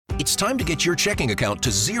It's time to get your checking account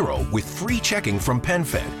to zero with free checking from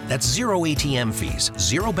PenFed. That's zero ATM fees,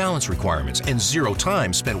 zero balance requirements, and zero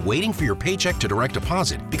time spent waiting for your paycheck to direct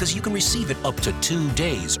deposit because you can receive it up to 2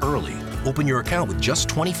 days early. Open your account with just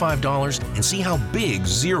 $25 and see how big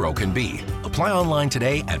zero can be. Apply online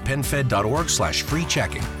today at PenFed.org/free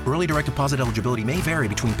checking. Early direct deposit eligibility may vary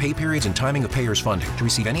between pay periods and timing of payer's funding. To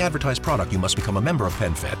receive any advertised product, you must become a member of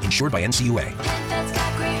PenFed, insured by NCUA. PenFed's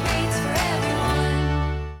got great rates for everyone.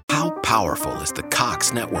 How powerful is the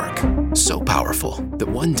Cox network? So powerful that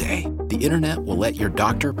one day, the internet will let your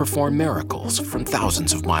doctor perform miracles from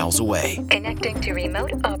thousands of miles away. Connecting to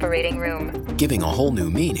remote operating room. Giving a whole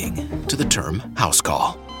new meaning to the term house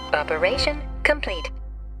call. Operation complete.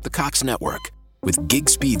 The Cox network. With gig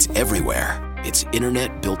speeds everywhere, it's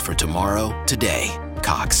internet built for tomorrow, today.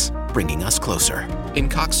 Cox, bringing us closer. In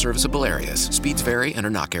Cox serviceable areas, speeds vary and are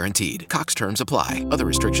not guaranteed. Cox terms apply. Other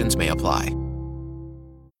restrictions may apply.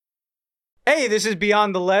 Hey, this is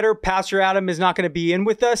Beyond the Letter. Pastor Adam is not going to be in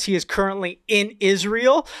with us. He is currently in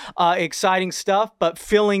Israel. Exciting stuff, but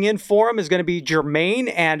filling in for him is going to be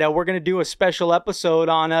Jermaine, and we're going to do a special episode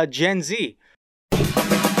on Gen Z.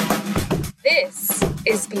 This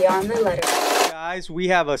is Beyond the Letter. Guys, we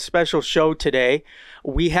have a special show today.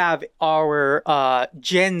 We have our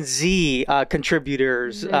Gen Z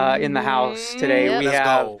contributors in the house today. Yep. Let's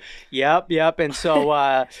go. Yep. And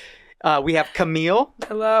so we have Camille.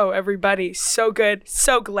 Hello, everybody. So good.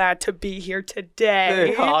 So glad to be here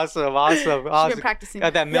today. Awesome. She's been practicing.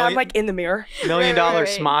 Got that Yeah, I'm like in the mirror. $1 million Right.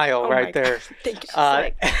 smile Oh right my there. God. Thank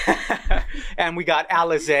you. And we got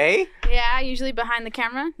Alize. Yeah, usually behind the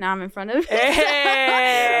camera. Now I'm in front of it.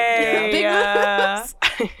 Hey, Big moves.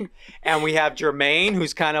 And we have Jermaine,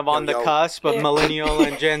 who's kind of on the cusp of millennial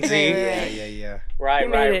and Gen Z. Yeah. Right.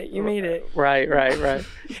 You made it. Right.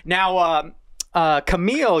 Now,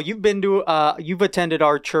 Camille, you've attended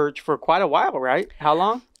our church for quite a while, right? How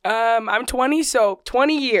long? I'm 20, so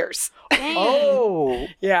 20 years. Dang. Oh,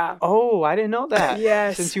 Yeah. oh, I didn't know that.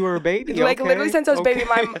 Yes. Since you were a baby. Like Okay, literally since I was a baby,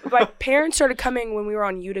 okay. my parents started coming when we were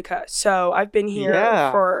on Utica. So I've been here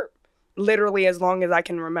Yeah. for literally as long as I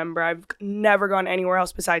can remember. I've never gone anywhere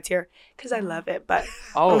else besides here because I love it. But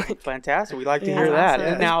Oh, fantastic. We like to Yeah. hear that.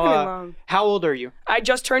 Awesome. It's Now, pretty long. how old are you? I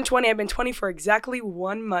just turned 20. I've been 20 for exactly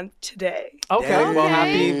 1 month today. Okay. Dang. Well,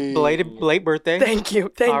 happy late birthday. Thank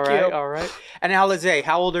you. All right. And Alize,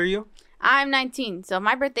 how old are you? I'm 19, so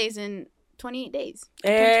my birthday's in 28 days.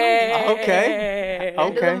 Hey. Okay. End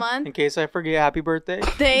of the month. In case I forget, happy birthday.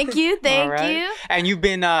 Thank you. All right. And you've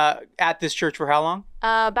been at this church for how long?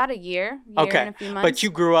 About a year and a few months. But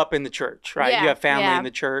you grew up in the church, right? Yeah, You have family yeah. in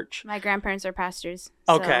the church. My grandparents are pastors.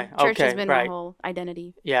 Okay, So church has okay, been right. my whole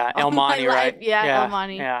identity. Yeah, All El my Monte, life. right? Yeah, El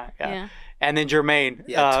Monte. Yeah. And then Jermaine.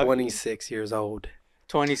 26 years old.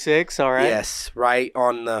 26, all right. Yes, right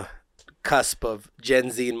on the cusp of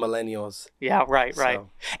Gen Z and millennials. Yeah, right. So-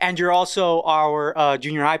 And you're also our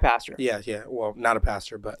junior high pastor. Yeah. Well, not a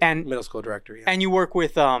pastor, but And- middle school director. Yeah. And you work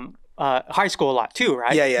with high school a lot too,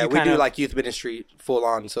 right? Yeah. You We kinda- do like youth ministry full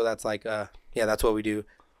on. So that's like, that's what we do.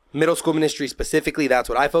 Middle school ministry specifically, that's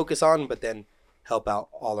what I focus on, but then help out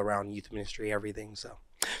all around youth ministry, everything.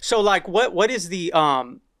 So like what is the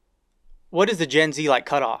Gen Z like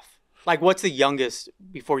cutoff? Like what's the youngest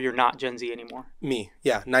before you're not Gen Z anymore? Me,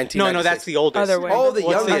 yeah, 19. No, that's the oldest. Other way. Oh, the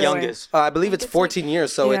What's the youngest. youngest? I believe it's 14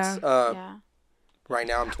 years. So Yeah. it's Yeah. right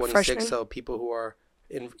now I'm 26. Freshman? So people who are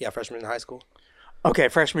freshmen in high school. Okay,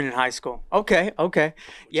 freshman in high school. Okay.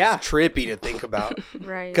 Yeah. It's trippy to think about.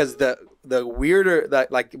 Right. Because the weirder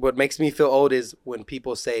that like what makes me feel old is when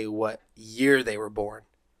people say what year they were born.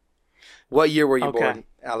 What year were you Okay. born,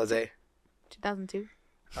 Alize? 2002.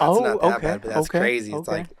 That's not that okay. bad, but that's okay, crazy. It's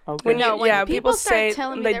okay, like okay. When No, you, when yeah, people people start say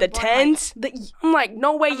telling me like they're the born, like- tens. I'm like,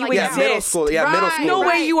 no way you like, exist. middle school. Yeah, middle Right. school. No way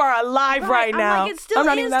Right. you are alive right, now. I'm like, it still I'm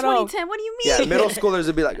not is even that old. 2010. What do you Yeah, mean? middle schoolers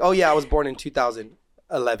would be like, oh yeah, I was born in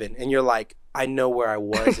 2011, and you're like, I know where I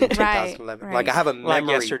was in 2011. right. Like I have a memory. Like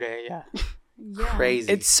yesterday, yeah. Yeah.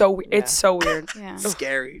 Crazy. It's so weird. Yeah.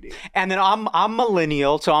 scary, dude. And then I'm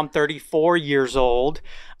millennial, so I'm 34 years old.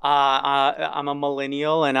 I'm a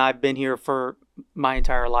millennial, and I've been here for my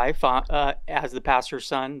entire life as the pastor's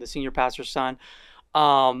son, the senior pastor's son.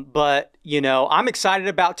 But, I'm excited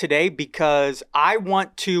about today because I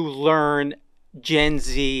want to learn Gen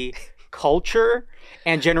Z culture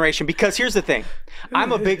and generation. Because here's the thing.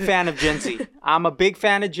 I'm a big fan of Gen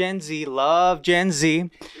Z. Love Gen Z.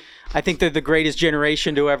 I think they're the greatest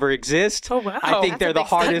generation to ever exist. Oh, wow. I think That's they're a the big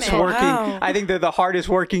hardest statement. working. Wow. I think they're the hardest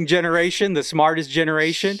working generation, the smartest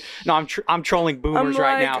generation. No, I'm trolling boomers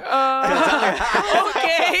right now.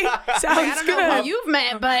 Okay, sounds I don't know good. who you've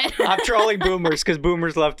met, but I'm trolling boomers because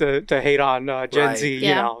boomers love to hate on Gen Right. Z.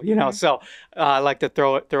 Yeah. You know. So I like to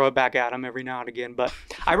throw it back at them every now and again. But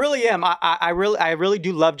I really am. I really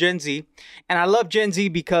do love Gen Z, and I love Gen Z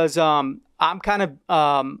because I'm kind of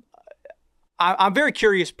I'm a very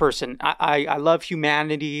curious person. I love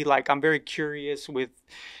humanity. Like, I'm very curious with,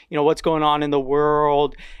 what's going on in the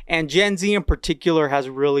world. And Gen Z in particular has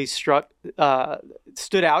really stood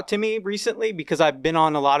out to me recently because I've been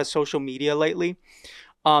on a lot of social media lately,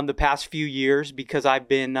 the past few years, because I've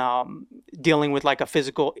been dealing with like a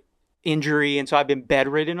physical injury, and so I've been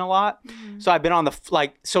bedridden a lot. So I've been on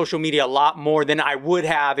the social media a lot more than I would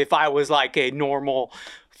have if I was like a normal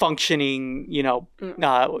functioning,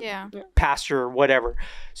 pastor or whatever.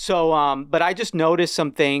 So, but I just noticed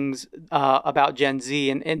some things about Gen Z,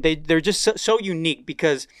 and they're just so unique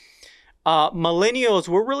because millennials,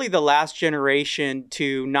 we're really the last generation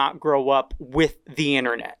to not grow up with the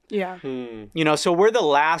internet. Yeah. So we're the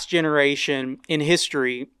last generation in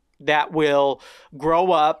history that will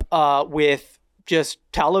grow up with just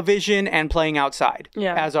television and playing outside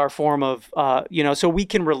as our form of, so we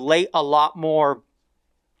can relate a lot more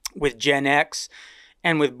with Gen X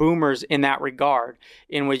and with boomers in that regard,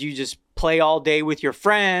 in which you just play all day with your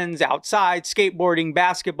friends outside, skateboarding,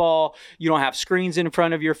 basketball. You don't have screens in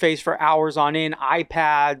front of your face for hours on end,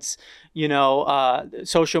 iPads,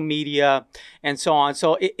 social media, and so on.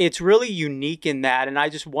 So it's really unique in that. And I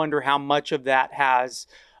just wonder how much of that has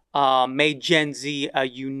made Gen Z a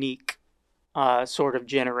unique sort of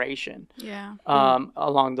generation. yeah.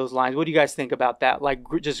 Along those lines. What do you guys think about that? Like,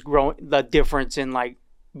 just growing, the difference in like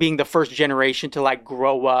being the first generation to like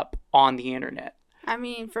grow up on the internet. I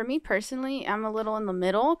mean, for me personally, I'm a little in the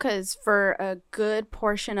middle because for a good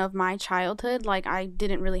portion of my childhood, like, I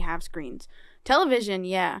didn't really have screens. Television,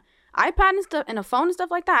 yeah. iPad and stuff, and a phone and stuff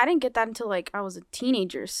like that, I didn't get that until like I was a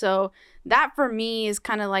teenager. So that for me is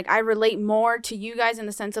kind of like, I relate more to you guys in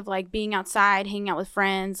the sense of like being outside, hanging out with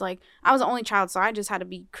friends. Like, I was the only child, so I just had to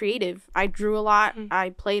be creative. I drew a lot.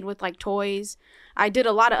 I played with like toys. I did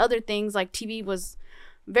a lot of other things. Like, TV was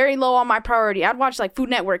very low on my priority. I'd watch like Food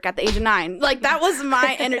Network at the age of 9. Like, that was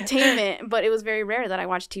my entertainment, but it was very rare that I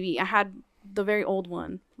watched TV. I had the very old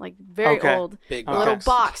one, like very old, Big a little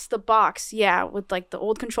box, the box, yeah, with like the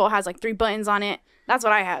old control has like 3 buttons on it. That's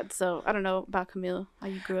what I had. So I don't know about Camille, how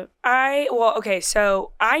you grew up.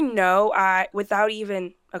 So I know without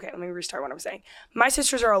even, let me restart what I'm saying. My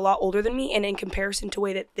sisters are a lot older than me, and in comparison to the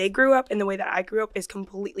way that they grew up and the way that I grew up is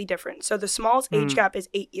completely different. So the smallest age gap is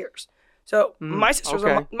 8 years. So my sisters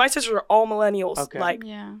are all millennials. Okay. Like,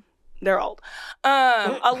 Yeah. they're old.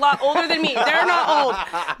 A lot older than me. They're not old.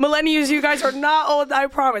 Millennials, you guys are not old, I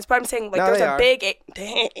promise. But I'm saying, like, No, there's they a are. big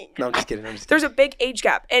dang. No, I'm just kidding. There's a big age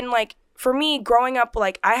gap. And like, for me growing up,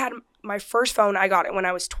 like, I had my first phone, I got it when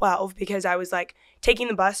I was 12 because I was like taking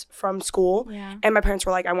the bus from school. Yeah. And my parents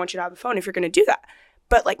were like, I want you to have a phone if you're going to do that.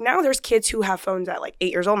 But like, now there's kids who have phones at like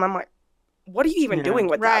 8 years old. And I'm like, what are you even doing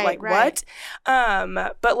with that? Like, what?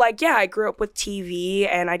 But like, yeah, I grew up with TV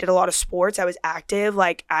and I did a lot of sports. I was active.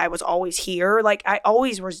 Like, I was always here. Like, I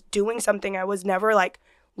always was doing something. I was never like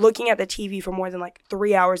looking at the TV for more than like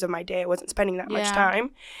 3 hours of my day. I wasn't spending that much time.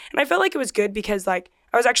 And I felt like it was good because like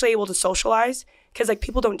I was actually able to socialize because like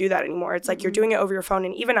people don't do that anymore. It's like you're doing it over your phone.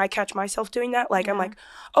 And even I catch myself doing that. Like, I'm like,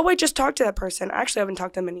 oh, I just talked to that person. I actually haven't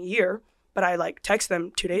talked to them in a year, but I like texted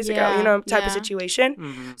them 2 days ago, type of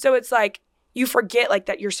situation. So it's like, you forget like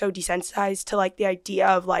that you're so desensitized to like the idea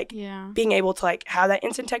of like being able to like have that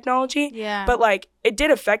instant technology. Yeah. But like it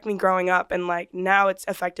did affect me growing up, and like now it's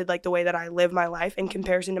affected like the way that I live my life in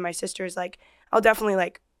comparison to my sisters. Like, I'll definitely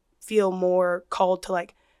like feel more called to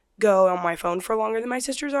like go on my phone for longer than my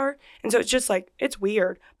sisters are. And so it's just like, it's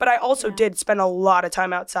weird. But I also did spend a lot of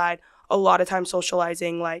time outside, a lot of time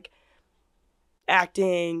socializing, like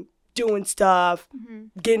acting, doing stuff,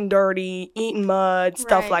 getting dirty, eating mud,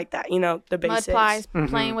 stuff like that, the basics. Mud pies,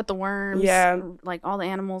 playing with the worms, like all the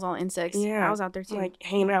animals, all the insects. Yeah. I was out there too. Like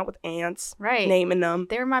hanging out with ants, Right. naming them.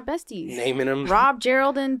 They were my besties. Naming them. Rob,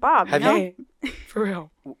 Gerald, and Bob. Have you know? Hey, for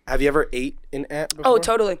real. Have you ever ate an ant before? Oh,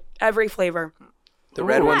 totally. Every flavor. The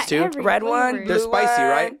red Ooh, ones not too? every Red flavor. one, They're blue spicy, one.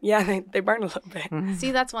 right? Yeah, they burn a little bit.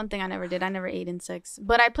 See, that's one thing I never did. I never ate insects,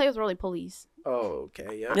 but I play with roly polies. Oh,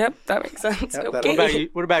 okay, yeah. Yep, that makes sense. Yep, okay.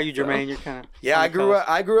 What about you, Jermaine? You're kind of Yeah, I grew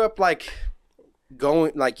up like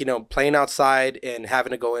going, like, you know, playing outside and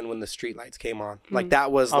having to go in when the street lights came on. Like,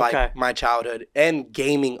 that was, like, my childhood. And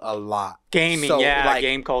gaming a lot. Gaming, so, yeah, like,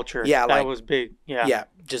 game culture. Yeah, that like, was big, yeah. Yeah,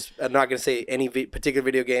 just, I'm not going to say any particular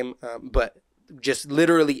video game, but just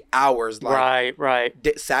literally hours. Like, Right.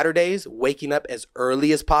 Saturdays, waking up as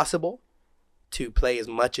early as possible to play as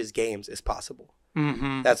much as games as possible.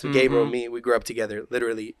 Mm-hmm. That's what Gabriel and me, we grew up together,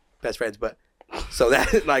 literally best friends, but... So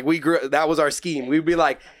that, like, that was our scheme. We'd be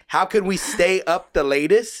like, how can we stay up the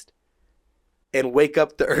latest and wake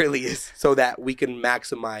up the earliest so that we can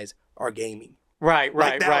maximize our gaming? Right.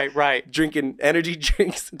 Drinking energy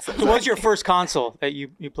drinks. And stuff. So what was your first console that you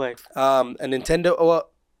played? A Nintendo.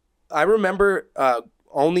 Well, I remember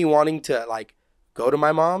only wanting to, like, go to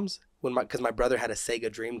my mom's because my brother had a Sega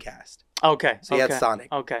Dreamcast. Okay. So he had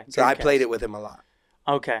Sonic. Okay. So I played it with him a lot.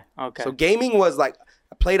 Okay. So gaming was, like,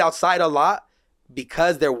 I played outside a lot.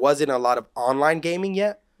 Because there wasn't a lot of online gaming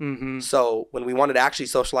yet. Mm-hmm. So when we wanted to actually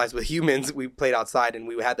socialize with humans, we played outside and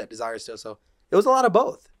we had that desire still. So it was a lot of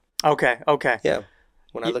both. Okay. Yeah.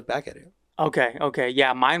 When I look back at it. Okay.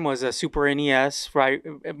 Yeah, mine was a Super NES, right?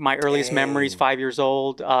 My earliest memories, 5 years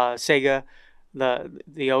old, Sega,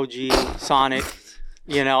 the OG, Sonic,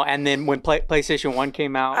 you know, and then when PlayStation 1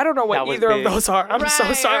 came out. I don't know what either of those are. I'm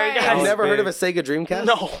so sorry, guys. I've never heard of a Sega Dreamcast?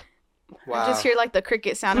 No. Wow. I just hear like the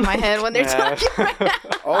cricket sound in my head when they're talking right now.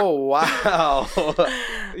 Oh, wow.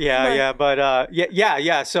 Yeah. But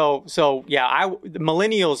yeah. So the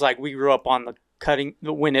millennials, like, we grew up on the cutting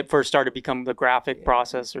when it first started becoming the graphic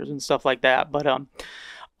processors and stuff like that. But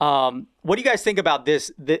what do you guys think about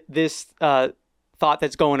this thought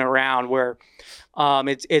that's going around where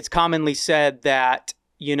it's commonly said that,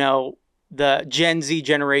 you know, the Gen Z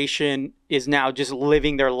generation is now just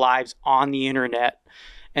living their lives on the internet.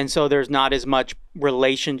 And so there's not as much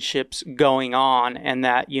relationships going on, and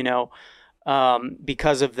that, you know,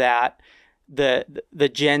 because of that, the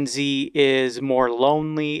Gen Z is more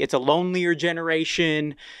lonely. It's a lonelier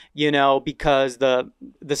generation, you know, because the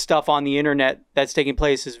stuff on the internet that's taking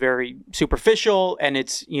place is very superficial, and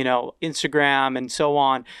it's, you know, Instagram and so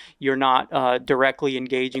on. You're not directly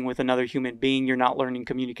engaging with another human being. You're not learning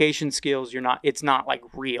communication skills. It's not like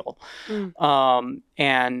real.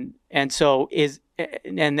 And so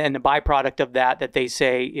and the byproduct of that they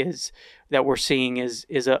say is that we're seeing is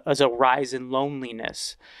a rise in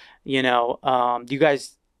loneliness. You know, do you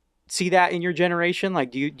guys see that in your generation?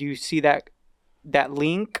 Like, do you see that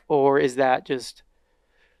link, or is that just?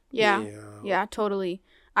 Yeah, totally.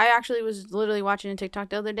 I actually was literally watching a TikTok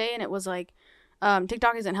the other day, and it was like,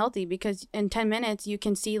 TikTok isn't healthy because in 10 minutes you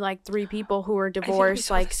can see like 3 people who are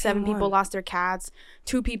divorced, like 7 people lost their cats,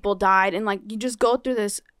 2 people died, and like you just go through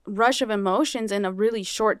this rush of emotions in a really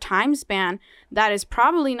short time span that is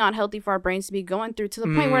probably not healthy for our brains to be going through, to the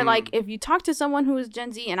point where, like, if you talk to someone who is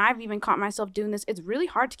Gen Z, and I've even caught myself doing this, it's really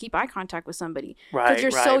hard to keep eye contact with somebody because you're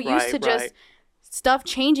so used to just stuff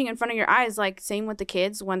changing in front of your eyes. Like, same with the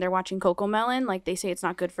kids when they're watching Cocomelon, like they say it's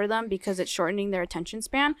not good for them because it's shortening their attention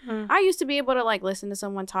span. I used to be able to like listen to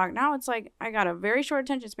someone talk. Now it's like I got a very short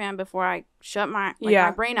attention span before I shut my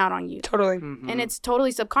my brain out on you. Totally. And it's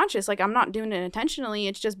totally subconscious. Like, I'm not doing it intentionally.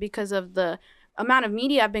 It's just because of the amount of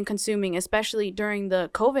media I've been consuming, especially during the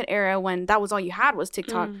COVID era when that was all you had was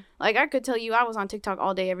TikTok. Like, I could tell you I was on TikTok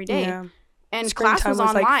all day every day. And screen class time was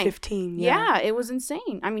online. Like 15. Yeah, it was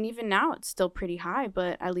insane. I mean, even now it's still pretty high,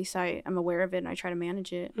 but at least I am aware of it and I try to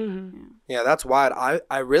manage it. Yeah, that's wild.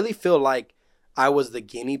 I really feel like I was the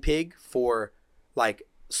guinea pig for like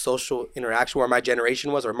social interaction, where my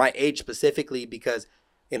generation was, or my age specifically, because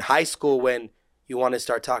in high school when you want to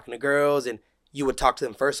start talking to girls and you would talk to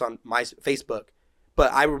them first on my Facebook.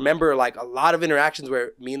 But I remember like a lot of interactions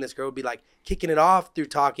where me and this girl would be like kicking it off through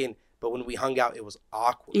talking. But when we hung out, it was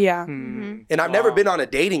awkward. Yeah. And I've never been on a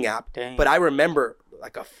dating app, but I remember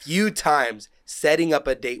like a few times setting up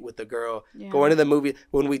a date with a girl, going to the movie.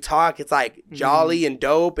 When we talk, it's like jolly and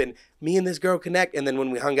dope, and me and this girl connect. And then when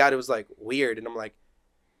we hung out, it was like weird. And I'm like,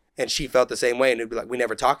 and she felt the same way. And it'd be like, we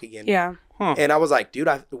never talk again. Yeah. And I was like, dude,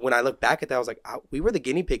 when I look back at that, I was like, we were the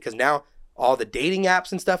guinea pig, because now all the dating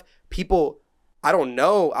apps and stuff, people, I don't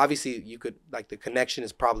know. Obviously, you could, like, the connection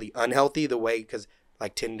is probably unhealthy the way, because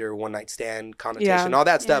like Tinder, one night stand, connotation, all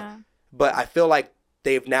that stuff. But I feel like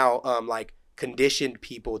they've now like conditioned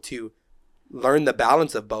people to learn the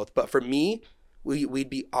balance of both. But for me, we'd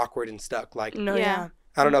be awkward and stuck. Like, I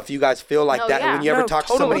don't know if you guys feel like that. When you ever talk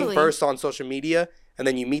to somebody first on social media and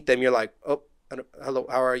then you meet them, you're like, oh, hello,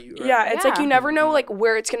 how are you? It's like you never know like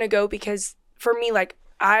where it's going to go, because for me, like,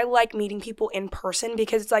 I like meeting people in person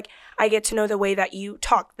because it's like I get to know the way that you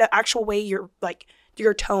talk, the actual way you're like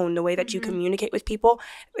your tone, the way that you communicate with people,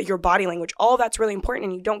 your body language, all that's really important,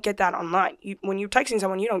 and you don't get that online. When you're texting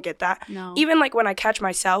someone, you don't get that. No. Even like when I catch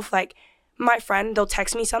myself, like my friend, they'll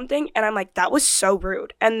text me something and I'm like, that was so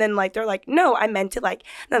rude. And then like, they're like, no, I meant it like,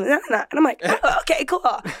 no. And I'm like, oh, okay, cool.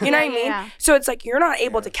 You know what I mean? Yeah. So it's like, you're not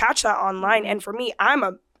able to catch that online. And for me,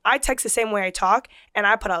 I text the same way I talk, and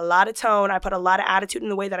I put a lot of tone, I put a lot of attitude in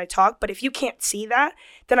the way that I talk. But if you can't see that,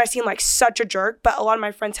 then I seem like such a jerk. But a lot of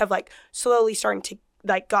my friends have like slowly starting to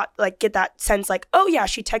get that sense like, oh yeah,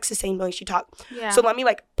 she texts the same way she talks. Yeah. So let me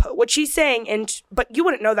like put what she's saying, but you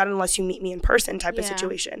wouldn't know that unless you meet me in person type of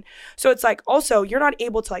situation. So it's like, also, you're not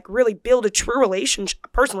able to like really build a true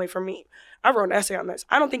relationship. Personally, for me, I wrote an essay on this.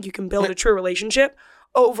 I don't think you can build a true relationship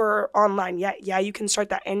over online yet. Yeah, you can start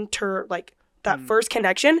that first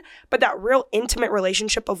connection, but that real intimate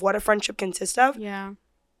relationship of what a friendship consists of. Yeah.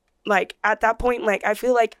 Like at that point, like I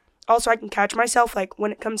feel like also I can catch myself like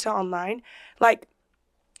when it comes to online, like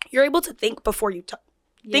you're able to think before you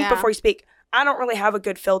think before you speak. I don't really have a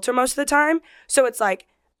good filter most of the time, so it's like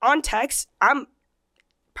on text I'm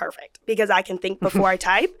perfect because I can think before I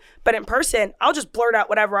type, but in person I'll just blurt out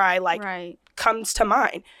whatever I like comes to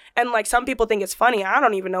mind. And like some people think it's funny. I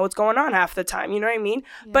don't even know what's going on half the time. You know what I mean?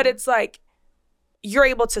 Yeah. But it's like you're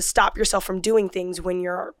able to stop yourself from doing things when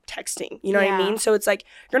you're texting. You know what I mean? So it's like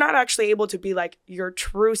you're not actually able to be like your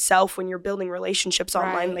true self when you're building relationships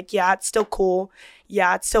online. Like, yeah, it's still cool.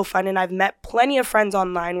 Yeah, it's still fun. And I've met plenty of friends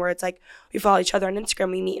online where it's like we follow each other on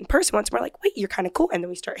Instagram. We meet in person once. And we're like, wait, you're kind of cool. And then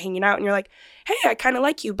we start hanging out and you're like, hey, I kind of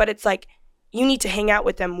like you. But it's like you need to hang out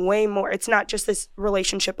with them way more. It's not just this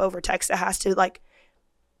relationship over text that has to like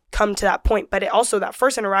come to that point. But it also, that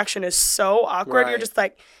first interaction is so awkward. You're just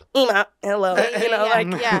like, Ema, hello, you know,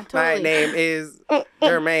 totally. My name is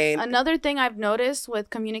Jermaine. Another thing I've noticed with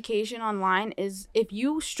communication online is if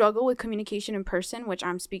you struggle with communication in person, which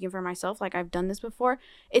I'm speaking for myself, like I've done this before,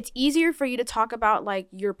 it's easier for you to talk about like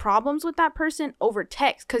your problems with that person over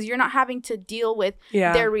text because you're not having to deal with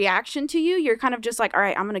their reaction to you. You're kind of just like, all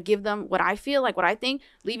right, I'm going to give them what I feel, like what I think,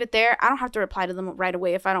 leave it there. I don't have to reply to them right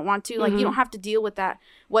away if I don't want to. Like, you don't have to deal with that,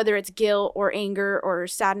 whether it's guilt or anger or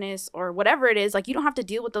sadness or whatever it is. Like, you don't have to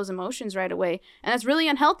deal with those emotions right away. And that's really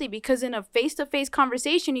unhealthy because in a face-to-face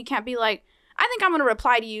conversation, you can't be like, I think I'm going to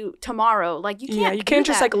reply to you tomorrow. Like, you can't. Yeah, you can't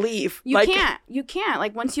just like leave. You can't.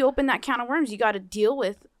 Like, once you open that can of worms, you got to deal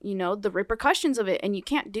with, you know, the repercussions of it. And you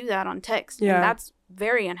can't do that on text. Yeah. And that's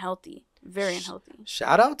very unhealthy. Very unhealthy.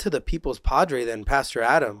 Shout out to the People's Padre then, Pastor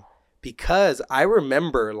Adam, because I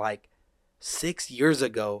remember like 6 years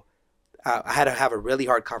ago, I had to have a really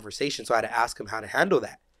hard conversation. So I had to ask him how to handle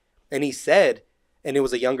that. And he said, and it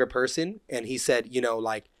was a younger person, and he said, you know,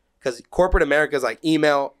 like, because corporate America is like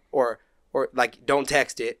email or like don't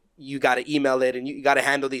text it. You got to email it, and you got to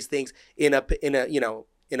handle these things in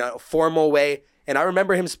a formal way. And I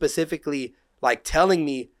remember him specifically like telling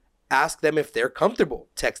me, ask them if they're comfortable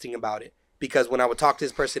texting about it, because when I would talk to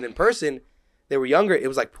this person in person, they were younger. It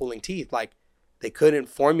was like pulling teeth. Like they couldn't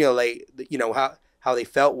formulate, you know, how they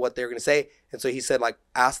felt, what they were going to say. And so he said, like,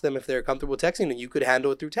 ask them if they're comfortable texting, and you could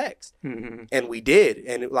handle it through text. Mm-hmm. And we did.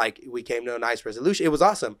 And we came to a nice resolution. It was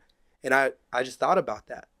awesome. And I just thought about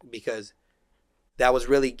that because that was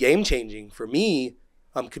really game changing for me.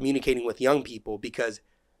 Communicating with young people, because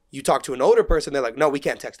you talk to an older person, they're like, no, we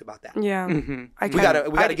can't text about that. Yeah. Mm-hmm. We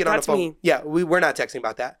gotta get on the phone. Me. Yeah. We're not texting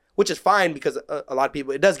about that, which is fine because a lot of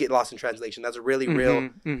people, it does get lost in translation. That's a really real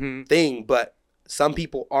thing. But some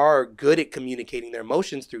people are good at communicating their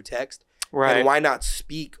emotions through text. Right. And why not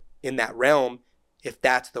speak in that realm if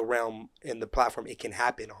that's the realm and the platform it can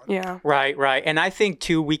happen on? Yeah. Right. And I think,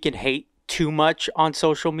 too, we can hate too much on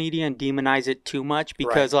social media and demonize it too much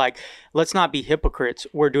because, like, let's not be hypocrites.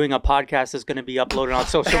 We're doing a podcast that's going to be uploaded on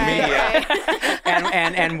social media.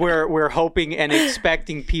 And we're hoping and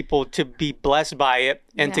expecting people to be blessed by it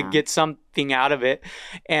and to get something out of it.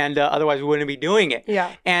 And otherwise, we wouldn't be doing it.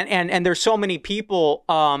 Yeah. And there's so many people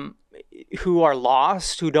who are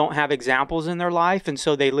lost, who don't have examples in their life. And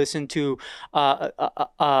so they listen to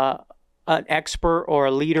an expert or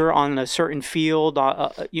a leader on a certain field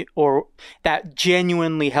or that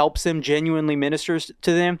genuinely helps them, genuinely ministers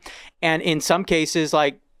to them. And in some cases,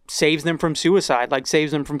 like, saves them from suicide, like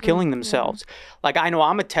saves them from killing themselves. Like, I know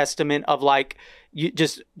I'm a testament of like, you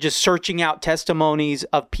just searching out testimonies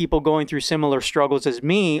of people going through similar struggles as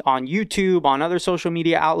me on YouTube, on other social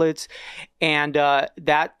media outlets. And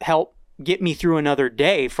that helped get me through another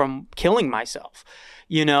day from killing myself,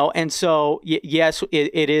 you know? And so, yes,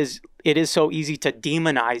 it is it is so easy to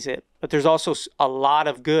demonize it, but there's also a lot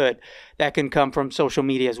of good that can come from social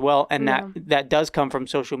media as well, and that does come from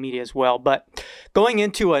social media as well. But going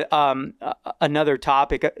into another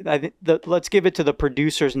topic, I think let's give it to the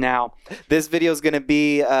producers now. This video is going to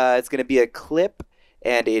be it's going to be a clip,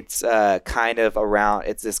 and it's kind of around.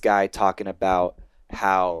 It's this guy talking about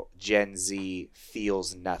how Gen Z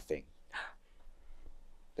feels nothing.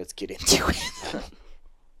 Let's get into it.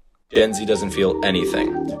 Gen Z doesn't feel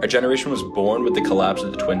anything. Our generation was born with the collapse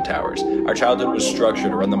of the Twin Towers. Our childhood was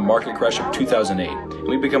structured around the market crash of 2008, and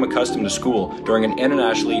we become accustomed to school during an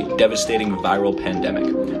internationally devastating viral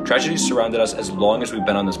pandemic. Tragedies surrounded us as long as we've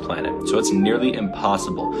been on this planet, so it's nearly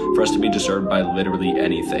impossible for us to be disturbed by literally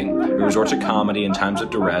anything. We resort to comedy in times of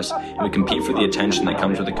duress, and we compete for the attention that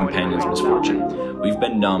comes with a companion's misfortune. We've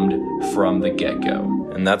been numbed from the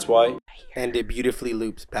get-go, and that's why... And it beautifully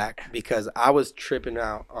loops back, because I was tripping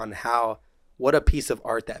out on what a piece of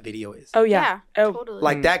art that video is. Oh yeah. Oh, totally.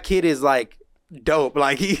 Like that kid is like dope.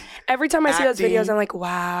 Like every time I see those acting. videos, I'm like,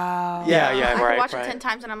 wow. Yeah, I right. can watch right. it 10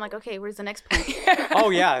 times and I'm like, okay, where's the next point?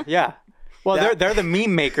 Oh yeah. Well, they're the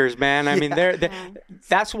meme makers, man. I mean,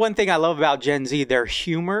 that's one thing I love about Gen Z. Their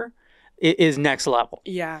humor is next level.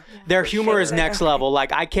 Yeah. Their humor is next level.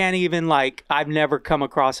 Like I can't even I've never come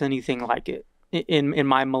across anything like it in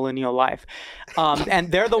my millennial life. And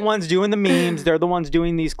they're the ones doing the memes. They're the ones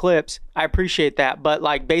doing these clips. I appreciate that. But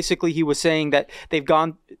basically he was saying that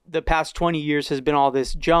the past 20 years has been all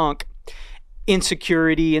this junk,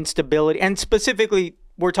 insecurity, instability, and specifically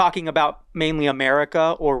we're talking about mainly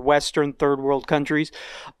America or Western third world countries,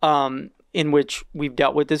 in which we've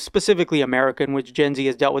dealt with this, specifically America, in which Gen Z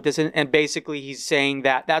has dealt with this. And basically he's saying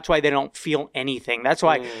that that's why they don't feel anything. That's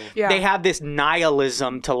why they have this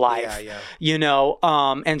nihilism to life, you know?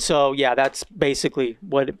 And so, that's basically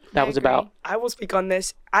what that was about. I will speak on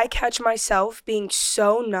this. I catch myself being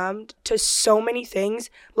so numbed to so many things,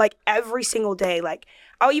 every single day.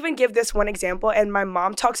 I'll even give this one example, and my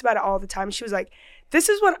mom talks about it all the time. She was like,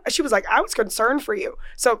 I was concerned for you.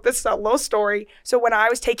 So this is a little story. So when I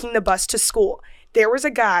was taking the bus to school, there was a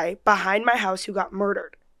guy behind my house who got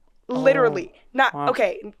murdered. Literally.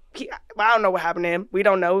 Okay. I don't know what happened to him. We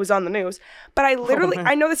don't know. It was on the news. But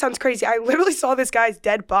I know this sounds crazy. I literally saw this guy's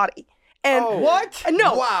dead body. And what?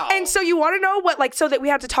 No. Wow. And so you want to know what, so that we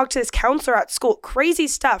had to talk to this counselor at school. Crazy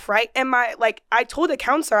stuff, right? And I told the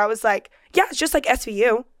counselor, I was like, yeah, it's just like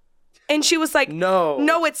SVU. And she was like,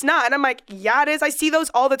 no, it's not. And I'm like, yeah, it is. I see those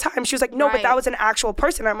all the time. She was like, no, but that was an actual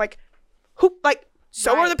person. I'm like, who?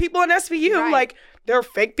 So are the people in SVU. Right. They're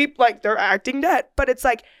fake people. They're acting dead. But it's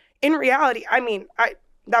in reality, I mean,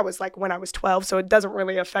 that was when I was 12, so it doesn't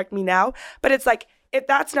really affect me now. But it's if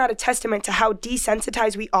that's not a testament to how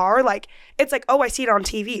desensitized we are, it's oh, I see it on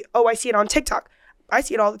TV. Oh, I see it on TikTok. I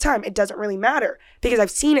see it all the time. It doesn't really matter because I've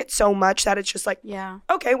seen it so much that it's just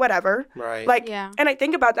okay, whatever. Right. And I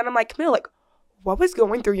think about that and I'm like, Camille, what was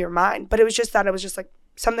going through your mind? But it was just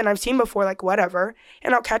something I've seen before, whatever.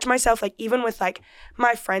 And I'll catch myself, even with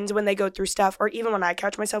my friends when they go through stuff, or even when I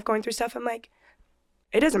catch myself going through stuff, I'm like,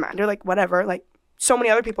 it doesn't matter. Whatever. So many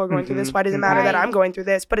other people are going through this. Why does it matter that I'm going through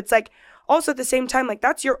this? But it's also at the same time,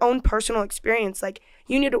 that's your own personal experience.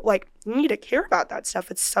 You need to care about that stuff.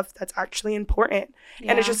 It's stuff that's actually important.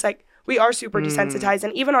 And it's just we are super desensitized.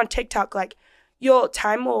 And even on TikTok,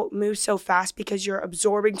 time will move so fast because you're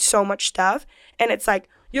absorbing so much stuff. And it's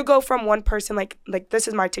you'll go from one person, this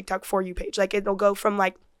is my TikTok For You page. It'll go from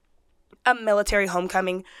a military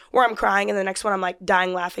homecoming where I'm crying, and the next one I'm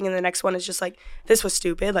dying laughing, and the next one is just this was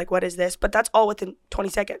stupid. What is this? But that's all within 20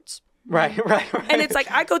 seconds. Right. And it's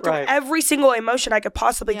I go through every single emotion I could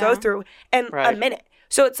possibly go through in a minute.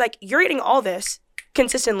 So it's you're eating all this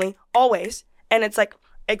consistently, always. And it's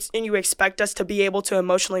and you expect us to be able to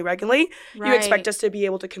emotionally regulate. Right. You expect us to be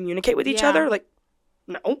able to communicate with each other.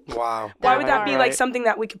 No. Wow. Why would that be something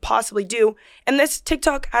that we could possibly do? And this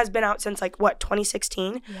TikTok has been out since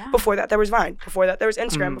 2016. Yeah. Before that there was Vine. Before that there was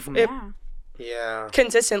Instagram.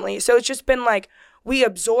 Consistently. So it's just been we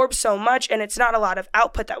absorb so much, and it's not a lot of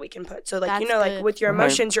output that we can put. So with your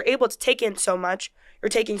emotions, you're able to take in so much. You're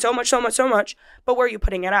taking so much, but where are you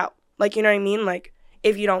putting it out? You know what I mean?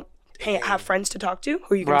 If you don't have friends to talk to,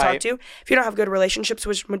 who you can talk to, if you don't have good relationships,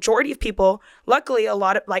 which majority of people, luckily a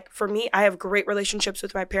lot of, for me, I have great relationships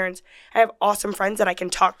with my parents. I have awesome friends that I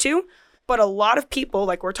can talk to, but a lot of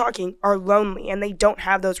people, we're talking, are lonely, and they don't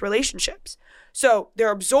have those relationships. So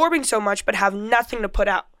they're absorbing so much, but have nothing to put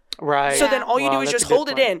out. Right. So then all you do is just hold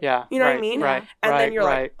it in. Yeah. You know what I mean? Right. And then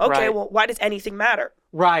you're okay, well, why does anything matter?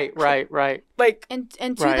 Right. And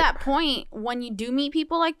to that point, when you do meet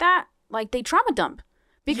people like that, they trauma dump.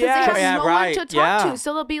 Because they have no right. one to talk to.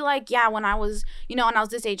 So they'll be like, yeah, when I was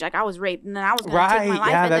this age, like I was raped and then I was going to take my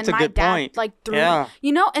life. And that's then a my good dad point. like threw me,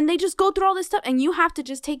 and they just go through all this stuff and you have to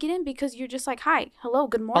just take it in because you're just like, hi, hello,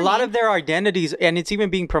 good morning. A lot of their identities, and it's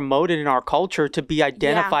even being promoted in our culture to be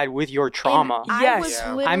identified with your trauma.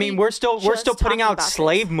 I mean, we're still putting out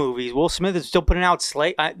slave movies. Will Smith is still putting out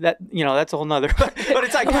slave. That's a whole nother. But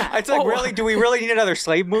it's like really, do we really need another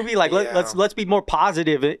slave movie? Like let's be more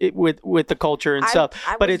positive with the culture and stuff.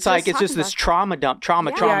 But it's like it's just this trauma dump,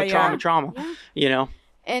 trauma.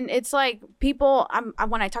 And it's like people,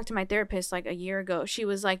 when I talked to my therapist like a year ago, she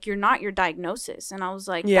was like, you're not your diagnosis. And I was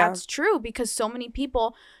like, that's true, because so many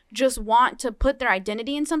people just want to put their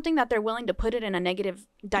identity in something that they're willing to put it in a negative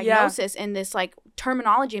diagnosis in this like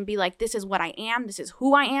terminology and be like, this is what I am. This is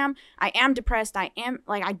who I am. I am depressed. I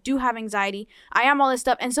do have anxiety. I am all this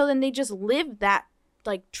stuff. And so then they just live that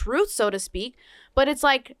like truth, so to speak. But it's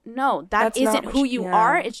like, no, that's isn't who you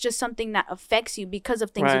are. It's just something that affects you because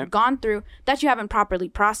of things you've gone through that you haven't properly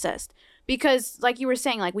processed. Because like you were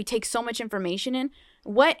saying, like we take so much information in.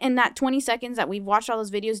 What in that 20 seconds that we've watched all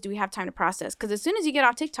those videos do we have time to process? Because as soon as you get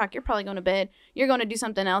off TikTok, you're probably going to bed. You're going to do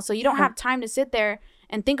something else. So you don't have time to sit there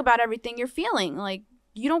and think about everything you're feeling. Like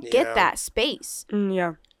you don't get that space.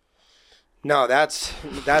 No, that's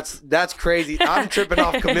crazy. I'm tripping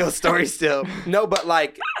off Camille's story still. No, but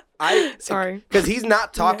like sorry, because he's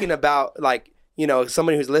not talking about like,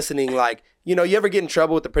 somebody who's listening, like, you ever get in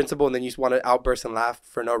trouble with the principal and then you just want to outburst and laugh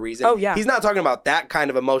for no reason. Oh yeah. He's not talking about that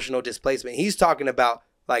kind of emotional displacement. He's talking about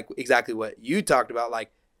like exactly what you talked about,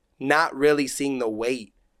 like not really seeing the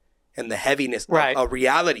weight and the heaviness of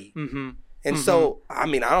reality. And so, I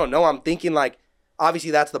mean, I don't know. I'm thinking like,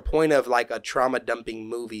 obviously that's the point of like a trauma dumping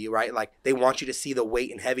movie, right? Like they want you to see the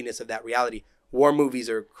weight and heaviness of that reality. War movies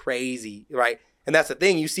are crazy, right? And that's the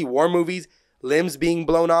thing. You see war movies, limbs being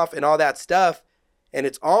blown off and all that stuff. And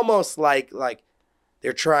it's almost like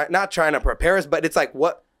they're not trying to prepare us, but it's like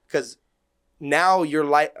because now your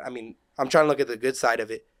life, I mean, I'm trying to look at the good side of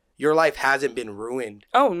it. Your life hasn't been ruined.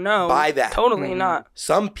 Oh, no. By that. Totally not.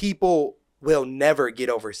 Some people will never get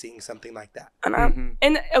over seeing something like that.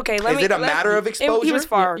 And okay, is it a matter of exposure? He was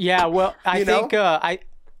far. Yeah, well, I think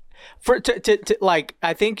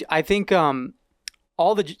I think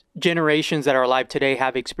all the generations that are alive today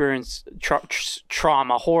have experienced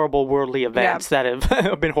trauma, horrible worldly events that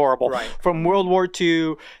have been horrible. Right. From World War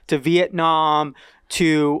II to Vietnam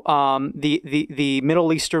to the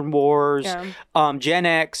Middle Eastern wars. Gen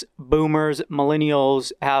X, boomers,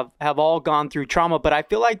 millennials have all gone through trauma. But I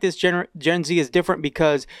feel like this Gen Z is different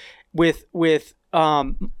because with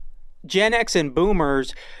Gen X and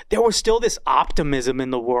boomers, there was still this optimism in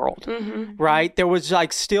the world, right? There was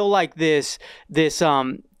like still like this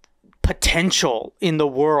potential in the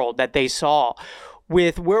world that they saw.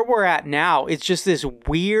 With where we're at now, it's just this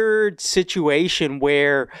weird situation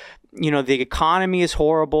where the economy is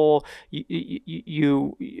horrible.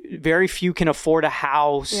 You very few can afford a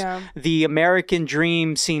house. The American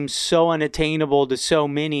dream seems so unattainable to so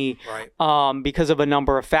many, because of a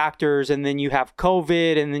number of factors. And then you have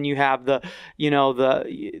COVID, and then you have a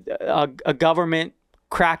government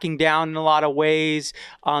cracking down in a lot of ways.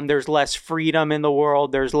 There's less freedom in the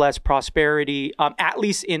world. There's less prosperity, at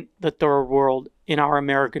least in the third world, in our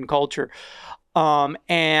American culture.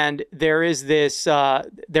 And there is this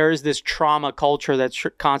trauma culture that's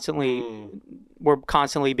we're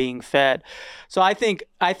constantly being fed. So I think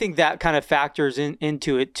that kind of factors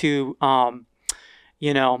into it too. No,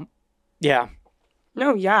 yeah.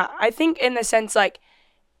 I think in the sense like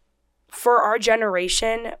for our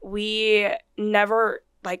generation, we never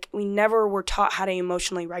were taught how to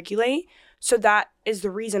emotionally regulate. So that is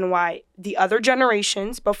the reason why the other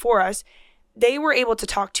generations before us, they were able to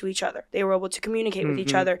talk to each other. They were able to communicate with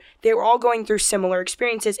each other. They were all going through similar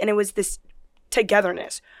experiences, and it was this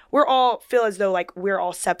togetherness. We're all feel as though like we're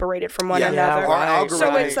all separated from one another.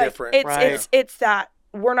 So it's like it's that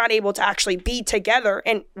we're not able to actually be together,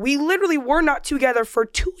 and we literally were not together for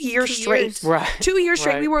 2 years straight. 2 years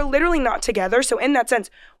straight, we were literally not together. So in that sense,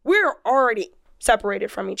 we're already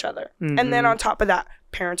separated from each other. And then on top of that,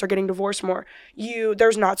 parents are getting divorced more.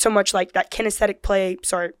 There's not so much like that kinesthetic play,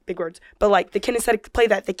 sorry, big words, but like the kinesthetic play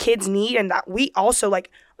that the kids need and that we also like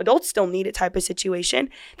adults still need it type of situation.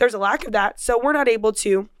 There's a lack of that. So we're not able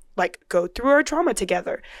to like go through our trauma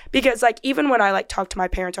together. Because like even when I like talk to my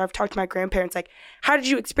parents or I've talked to my grandparents, like, how did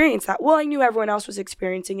you experience that? Well, I knew everyone else was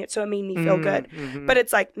experiencing it, so it made me feel good. But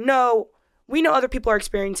it's like, no, we know other people are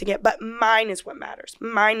experiencing it, but mine is what matters.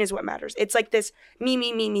 Mine is what matters. It's like this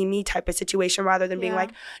me type of situation rather than being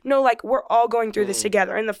like, no, like we're all going through this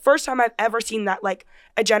together. And the first time I've ever seen that like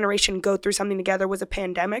a generation go through something together was a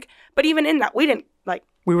pandemic. But even in that, we didn't like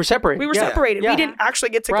We were separated. We didn't actually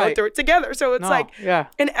get to go through it together. So it's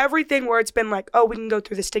and everything where it's been like, oh, we can go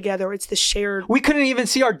through this together. It's the shared. We couldn't even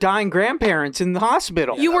see our dying grandparents in the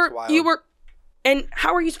hospital. You were, and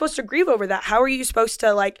how are you supposed to grieve over that? How are you supposed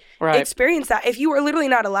to experience that if you are literally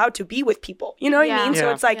not allowed to be with people? You know what I mean?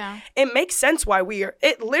 So it's it makes sense why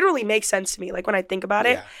it literally makes sense to me. Like when I think about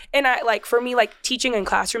it, and for me, teaching in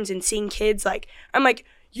classrooms and seeing kids, I'm like,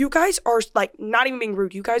 you guys are not even being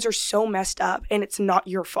rude. You guys are so messed up and it's not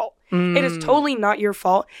your fault. It is totally not your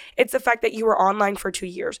fault. It's the fact that you were online for 2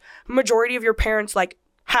 years. Majority of your parents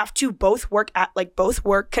have to both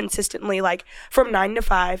work consistently from 9 to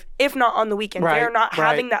 5, if not on the weekend. They're not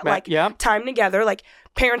having that time together.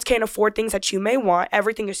 Parents can't afford things that you may want.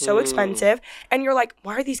 Everything is so expensive. And you're like,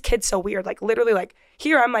 why are these kids so weird? Literally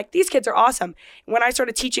here I'm like, these kids are awesome. When I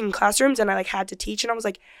started teaching in classrooms and I had to teach, and I was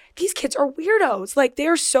like, these kids are weirdos.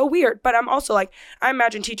 They're so weird. But I'm also I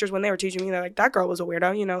imagine teachers when they were teaching me, they're like, that girl was a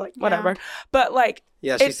weirdo, whatever. But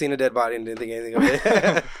she's seen a dead body and didn't think anything of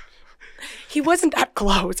it. He wasn't that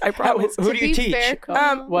close, I promise. Who do you teach?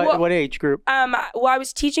 What age group? Well, I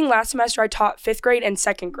was teaching last semester. I taught 5th grade and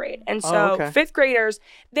 2nd grade. And so 5th graders,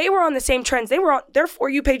 they were on the same trends. Their For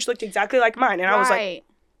You page looked exactly like mine. And I was like,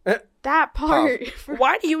 that part.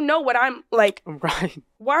 Why do you know what I'm like? Right.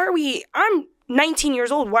 I'm 19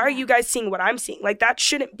 years old. Why are you guys seeing what I'm seeing? That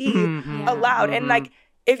shouldn't be allowed. And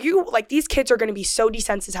if you, these kids are going to be so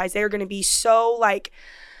desensitized. They're going to be so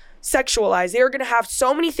sexualized. They're going to have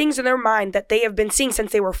so many things in their mind that they have been seeing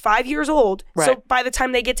since they were 5 years old. Right. So by the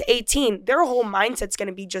time they get to 18, their whole mindset's going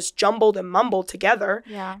to be just jumbled and mumbled together.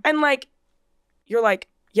 Yeah. And you're like,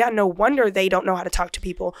 yeah, no wonder they don't know how to talk to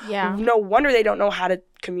people. Yeah. No wonder they don't know how to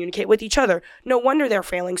communicate with each other. No wonder they're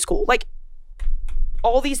failing school.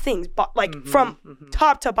 All these things, but from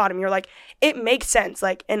top to bottom, you're like, it makes sense.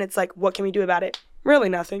 And it's what can we do about it? Really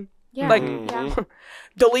nothing. Yeah.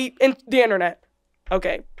 Delete the internet.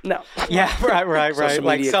 Okay, no. Yeah, right. Some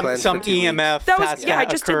EMF I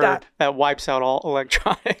just did that. That wipes out all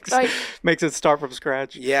electronics. Makes it start from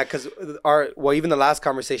scratch. Yeah, because even the last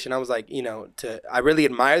conversation, I was like, I really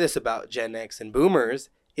admire this about Gen X and Boomers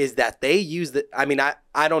is that they use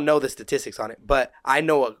I don't know the statistics on it, but I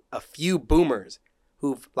know a few Boomers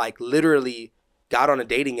who've literally got on a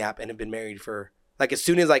dating app and have been married for as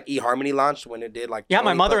soon as eHarmony launched, when it did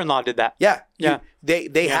my mother-in-law did that.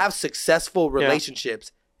 They have successful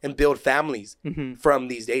relationships and build families from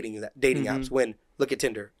these dating apps. When look at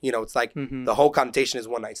Tinder, it's the whole connotation is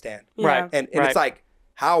one night stand, right? And it's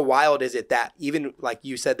how wild is it that even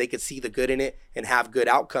you said they could see the good in it and have good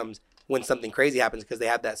outcomes when something crazy happens because they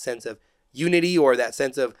have that sense of unity or that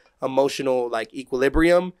sense of emotional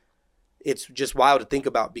equilibrium. It's just wild to think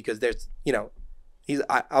about because there's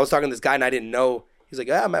I was talking to this guy and I didn't know. He's like,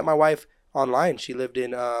 I met my wife online. She lived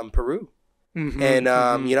in Peru.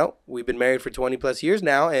 And, we've been married for 20 plus years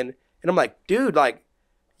now. And I'm like, dude,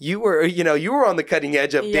 you were on the cutting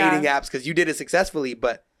edge of dating apps because you did it successfully,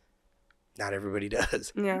 but not everybody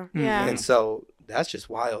does. Yeah. Yeah. And so that's just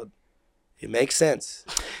wild. It makes sense.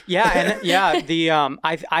 Yeah. And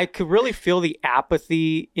I could really feel the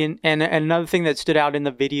apathy and another thing that stood out in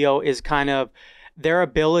the video is kind of their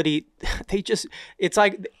ability. It's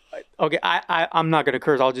okay, I'm not going to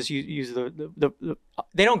curse. I'll just use the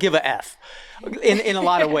they don't give a F in a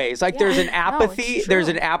lot of ways. There's an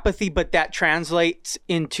apathy, but that translates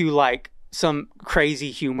into some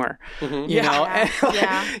crazy humor, you know? And,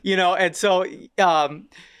 and so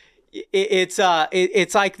it's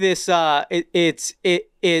like this,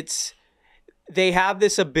 they have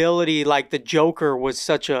this ability, the Joker was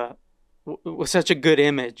such a good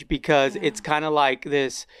image because it's kind of like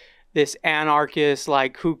this anarchist,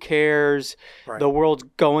 who cares? Right. The world's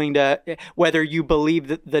going to, whether you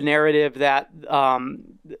believe the narrative that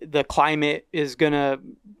the climate is going to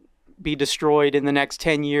be destroyed in the next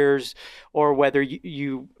 10 years, or whether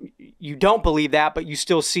you don't believe that, but you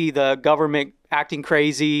still see the government acting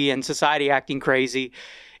crazy and society acting crazy.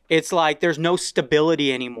 It's there's no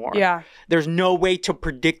stability anymore. Yeah. There's no way to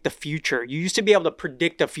predict the future. You used to be able to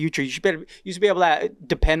predict the future. You used to be able to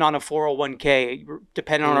depend on a 401k,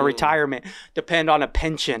 depend on a retirement, depend on a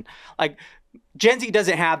pension. Gen Z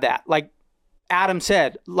doesn't have that. Adam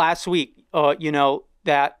said last week,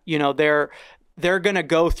 that, they're going to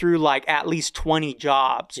go through at least 20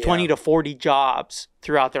 jobs, 20 to 40 jobs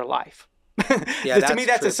throughout their life. Yeah, to me,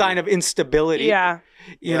 that's a sign of instability. Yeah.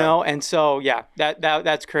 You know, and so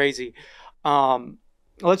that's crazy.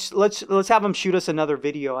 Let's have them shoot us another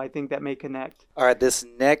video. I think that may connect. All right, this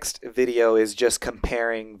next video is just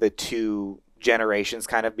comparing the two generations,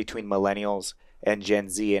 kind of between millennials and Gen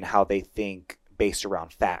Z, and how they think based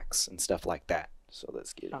around facts and stuff like that. So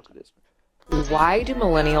let's get into this. why do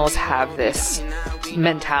millennials have this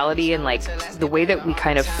mentality, and like the way that we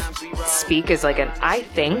kind of speak is like an I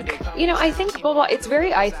think, I think blah blah. It's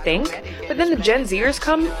very I think, but then the Gen Zers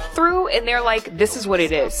come through and they're like, this is what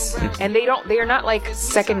it is, and they are not like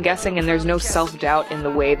second guessing, and there's no self-doubt in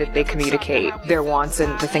the way that they communicate their wants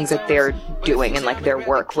and the things that they're doing and like their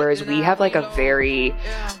work, whereas we have like a very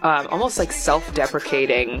almost like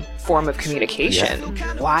self-deprecating form of communication.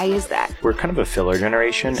 Why is that? We're kind of a filler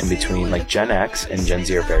generation in between. Like Gen X and Gen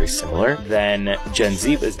Z are very similar. Then Gen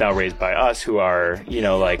Z is now raised by us, who are,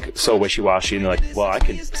 like so wishy-washy, and they're like, well, I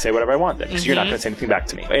can say whatever I want then, because you're not going to say anything back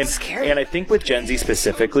to me. And, scary. And I think with Gen Z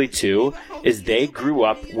specifically too, is they grew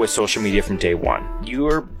up with social media from day one.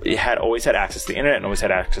 You had always had access to the internet and always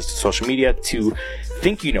had access to social media to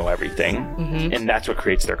think you know everything, and that's what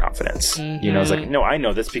creates their confidence. It's like, no, I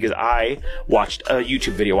know this because I watched a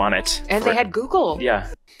YouTube video on it. And they had Google.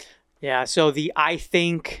 Yeah, so the I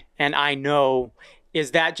think and I know,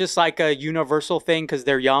 is that just like a universal thing because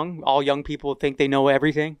they're young? All young people think they know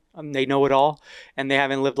everything. They know it all, and they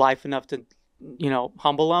haven't lived life enough to,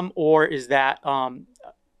 humble them? Or is that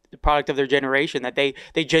the product of their generation, that they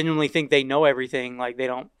genuinely think they know everything, like they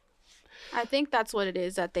don't? I think that's what it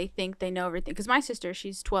is, that they think they know everything. Because my sister,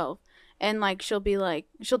 she's 12. And, like, she'll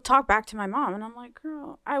talk back to my mom. And I'm like,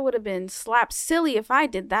 girl, I would have been slapped silly if I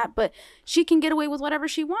did that. But she can get away with whatever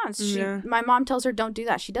she wants. My mom tells her, don't do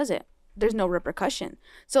that. She does it. There's no repercussion.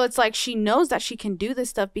 So it's like she knows that she can do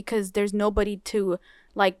this stuff because there's nobody to,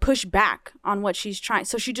 like, push back on what she's trying.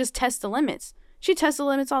 So she just tests the limits. She tests the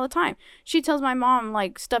limits all the time. She tells my mom,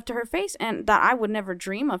 like, stuff to her face and that I would never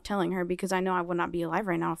dream of telling her because I know I would not be alive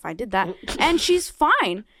right now if I did that. And she's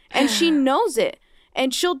fine. And she knows it.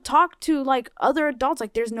 And she'll talk to, like, other adults.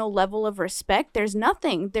 Like, there's no level of respect. There's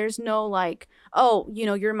nothing. There's no, like, oh,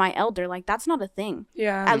 you're my elder. Like, that's not a thing.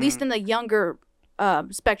 Yeah. At least in the younger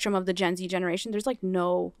spectrum of the Gen Z generation, there's, like,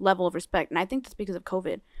 no level of respect. And I think that's because of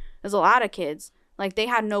COVID. There's a lot of kids. Like, they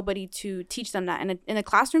had nobody to teach them that. And in a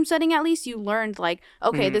classroom setting, at least, you learned, like,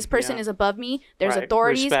 okay, this person is above me. There's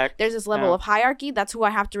authorities. Respect. There's this level of hierarchy. That's who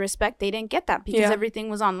I have to respect. They didn't get that because everything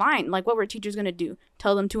was online. Like, what were teachers going to do?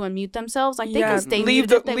 Tell them to unmute themselves? Like, they can stay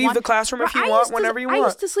muted. Leave the classroom if you want, whenever you want. I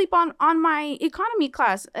used to sleep on my economy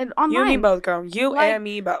class and online. You and me both, girl. You and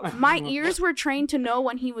me both. My ears were trained to know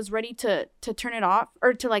when he was ready to turn it off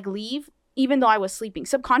or to, like, leave. Even though I was sleeping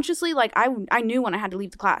subconsciously, like I knew when I had to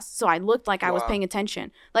leave the class, so I looked like I was paying attention.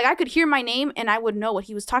 Like I could hear my name and I would know what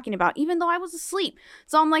he was talking about, even though I was asleep.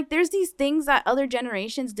 So I'm like, there's these things that other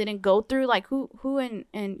generations didn't go through. Like who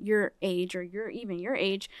in your age or your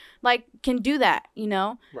age, like can do that,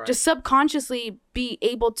 just subconsciously be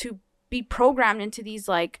able to be programmed into these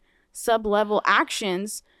like sub-level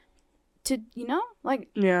actions to,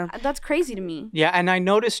 that's crazy to me. Yeah, and I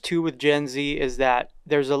noticed too with Gen Z is that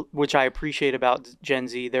which I appreciate about Gen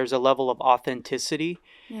Z, there's a level of authenticity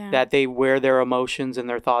that they wear their emotions and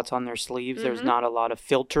their thoughts on their sleeves. There's not a lot of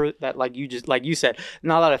filter that, like you said,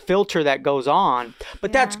 not a lot of filter that goes on.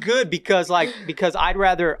 But that's good because I'd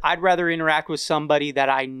rather interact with somebody that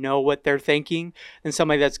I know what they're thinking than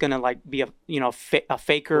somebody that's gonna like be a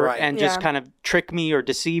faker and just kind of trick me or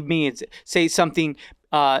deceive me and say something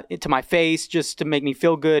to my face just to make me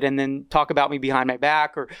feel good and then talk about me behind my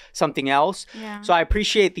back or something else. So I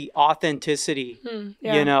appreciate the authenticity,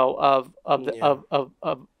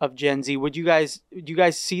 of Gen Z. Do you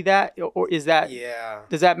guys see that, or is that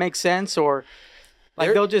does that make sense? Or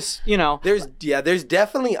like they'll just there's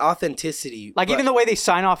definitely authenticity, like even the way they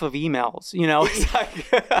sign off of emails, it's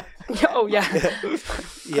like oh yeah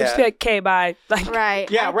just like, okay, bye, like right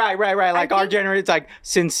like our generation, it's like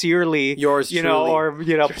sincerely yours truly, or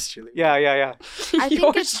yours truly. yeah I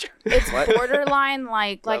think it's borderline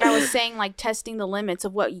like I was saying, like testing the limits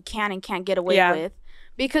of what you can and can't get away with.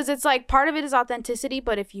 Because it's like part of it is authenticity,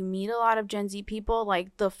 but if you meet a lot of Gen Z people,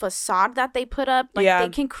 like the facade that they put up, like they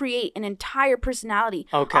can create an entire personality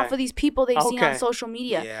off of these people they've seen on social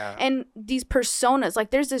media. And these personas,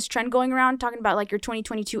 like there's this trend going around talking about like your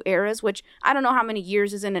 2022 eras, which I don't know how many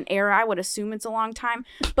years is in an era. I would assume it's a long time,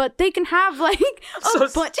 but they can have like a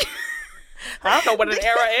bunch. I don't know what an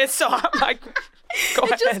era is, so I'm like, go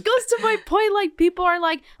ahead. It just goes to my point. Like people are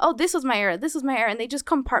like, oh, this was my era, and they just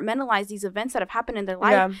compartmentalize these events that have happened in their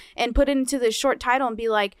life and put it into this short title and be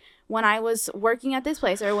like, when I was working at this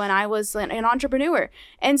place or when I was an entrepreneur.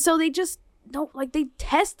 And so they just don't, like, they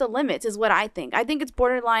test the limits is what I think. I think it's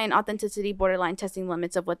borderline authenticity, borderline testing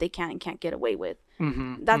limits of what they can and can't get away with.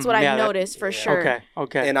 That's what I've noticed for sure.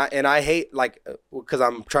 Okay. And I hate, like, because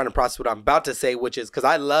I'm trying to process what I'm about to say, which is because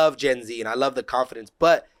I love Gen Z and I love the confidence,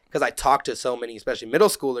 but because I talk to so many, especially middle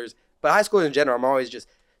schoolers, but high schoolers in general, I'm always just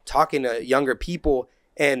talking to younger people,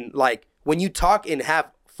 and like when you talk and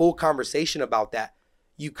have full conversation about that,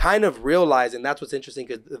 you kind of realize, and that's what's interesting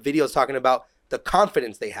because the video is talking about the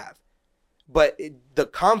confidence they have. But the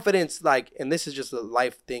confidence, like, and this is just a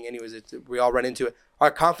life thing anyways, we all run into it.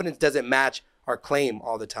 Our confidence doesn't match our claim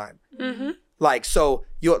all the time. Mm-hmm. Like, so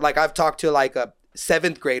like I've talked to like a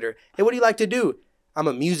 7th grader. Hey, what do you like to do? I'm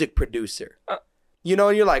a music producer. You know,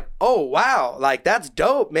 and you're like, oh, wow. Like, that's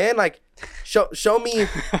dope, man. Like, show me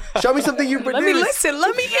something you produce. Let me listen.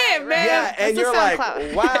 Let me in, man. Yeah, and you're like,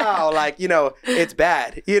 wow. Like, you know, it's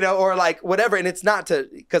bad, you know, or like whatever. And it's not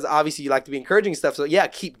because obviously you like to be encouraging stuff. So yeah,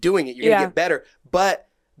 keep doing it. You're going to get better. But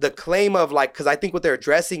the claim of like, because I think what they're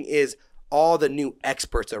addressing is all the new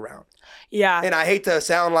experts around. Yeah. And I hate to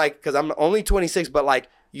sound like, because I'm only 26, but like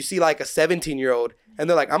you see like a 17-year-old and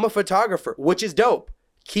they're like, I'm a photographer, which is dope.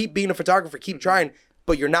 Keep being a photographer, keep trying,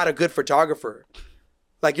 but you're not a good photographer.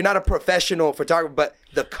 Like, you're not a professional photographer, but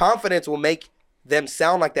the confidence will make them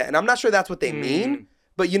sound like that. And I'm not sure that's what they mean,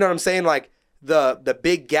 but you know what I'm saying? Like, the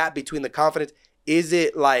big gap between the confidence, is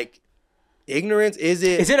it like ignorance? Is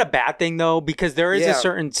it a bad thing though? Because there is a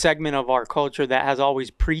certain segment of our culture that has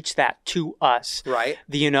always preached that to us. Right.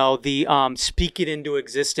 The speak it into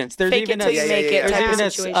existence. There's Fake even it till you make it type of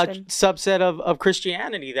a situation. subset of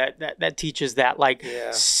Christianity that teaches that, like,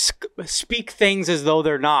 speak things as though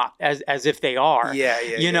they're not, as if they are.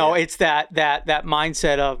 You know, it's that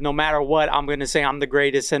mindset of no matter what, I'm going to say I'm the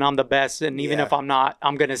greatest and I'm the best, and even if I'm not,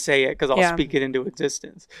 I'm going to say it because I'll speak it into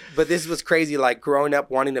existence. But this was crazy. Like, growing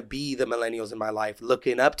up wanting to be the millennials in my life,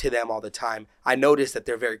 looking up to them all the time, I noticed that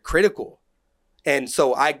they're very critical. And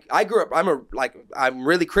so I grew up, I'm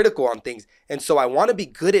really critical on things. And so I want to be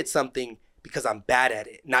good at something because I'm bad at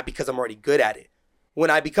it, not because I'm already good at it. When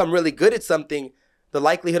I become really good at something, the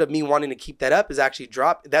likelihood of me wanting to keep that up is actually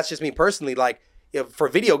dropped. That's just me personally. Like, for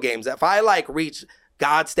video games, if I like reach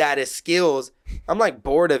God status skills, I'm like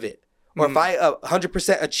bored of it. Or if I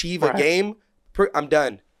 100% achieve a game, I'm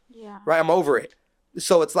done. Yeah. Right? I'm over it.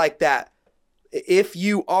 So it's like that. If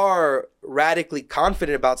you are radically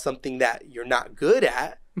confident about something that you're not good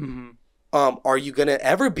at, are you going to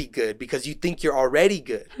ever be good because you think you're already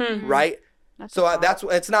good, right?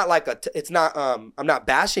 It's not like I'm not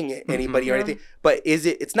bashing anybody or anything, but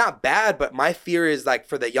it's not bad, but my fear is like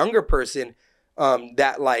for the younger person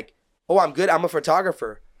that like, oh, I'm good, I'm a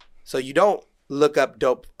photographer. So you don't look up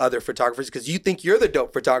dope other photographers because you think you're the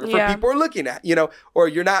dope photographer people are looking at, you know, or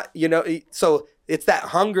you're not, you know, so it's that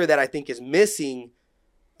hunger that I think is missing,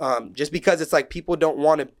 just because it's like people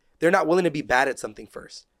they're not willing to be bad at something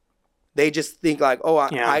first. They just think like, oh,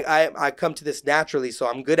 I come to this naturally, so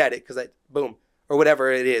I'm good at it because boom, or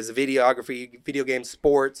whatever it is, videography, video games,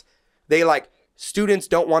 sports. They like, students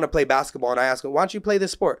don't want to play basketball, and I ask them, why don't you play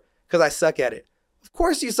this sport? Because I suck at it. Of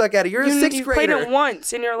course you suck at it. You're a 6th grader. You played it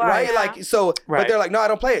once in your life. Right? Like, so, but they're like, no, I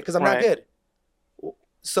don't play it because I'm not good.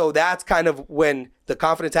 So that's kind of when the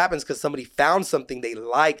confidence happens because somebody found something they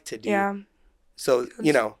like to do. Yeah. So,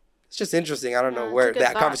 you know, it's just interesting. I don't know where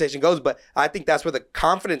that conversation goes, but I think that's where the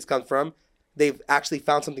confidence comes from. They've actually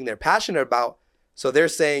found something they're passionate about. So they're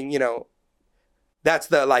saying, you know, that's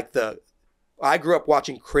I grew up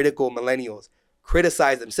watching critical millennials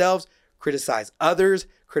criticize themselves, criticize others,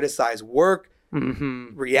 criticize work,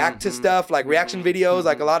 react to stuff like reaction videos.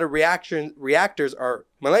 Like a lot of reactors are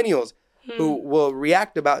millennials who will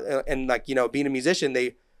react about, and like, you know, being a musician,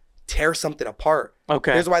 they tear something apart.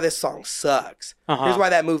 Okay. Here's why this song sucks. Here's why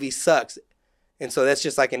that movie sucks. And so that's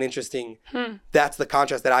just like an interesting, that's the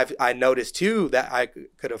contrast that I noticed too, that I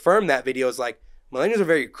could affirm that video is like, millennials are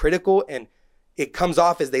very critical and it comes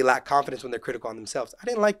off as they lack confidence when they're critical on themselves. I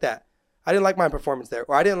didn't like that. I didn't like my performance there,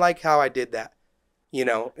 or I didn't like how I did that, you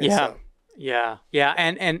know? And so, yeah.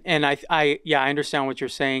 And I understand what you're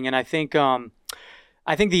saying. And I think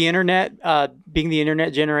the internet, being the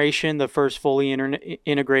internet generation, the first fully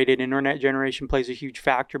integrated internet generation, plays a huge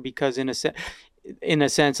factor because in a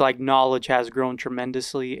sense, like, knowledge has grown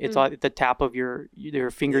tremendously. It's at the tap of your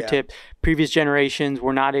fingertip. Yeah. Previous generations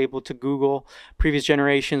were not able to Google. Previous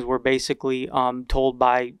generations were basically told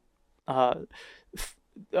by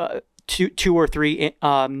two or three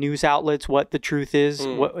news outlets what the truth is.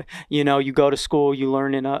 What, you know, you go to school, you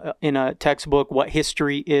learn in a textbook what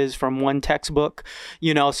history is from one textbook.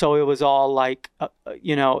 You know, so it was all like,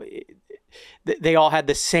 you know, they all had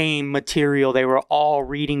the same material. They were all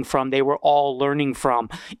reading from. They were all learning from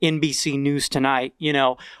NBC News Tonight. You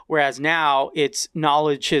know, whereas now it's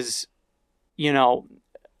knowledge is, you know,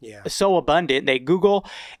 so abundant. They Google,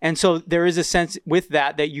 and so there is a sense with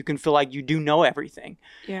that you can feel like you do know everything.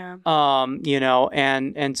 Yeah. You know,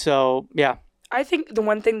 and so I think the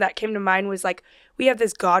one thing that came to mind was like we have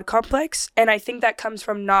this God complex, and I think that comes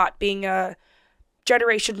from not being a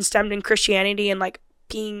generation stemmed in Christianity and like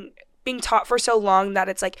being taught for so long that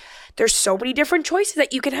it's like there's so many different choices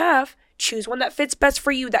that you can have. Choose one that fits best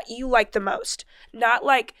for you, that you like the most. Not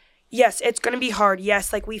like, yes, it's going to be hard.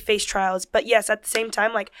 Yes, like we face trials. But yes, at the same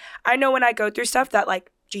time, like I know when I go through stuff that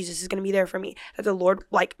like Jesus is going to be there for me. That the Lord,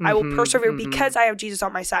 like I will persevere because I have Jesus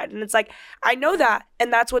on my side. And it's like, I know that.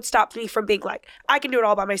 And that's what stops me from being like, I can do it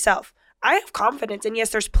all by myself. I have confidence. And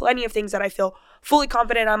yes, there's plenty of things that I feel fully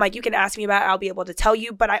confident. I'm like, you can ask me about it. I'll be able to tell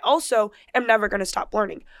you. But I also am never going to stop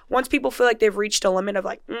learning. Once people feel like they've reached a limit of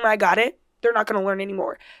like, I got it, they're not going to learn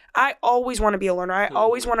anymore. I always want to be a learner. I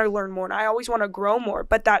always want to learn more. And I always want to grow more.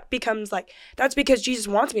 But that becomes like, that's because Jesus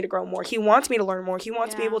wants me to grow more. He wants me to learn more. He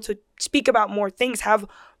wants me able to speak about more things, have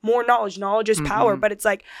more knowledge. Knowledge is power. But it's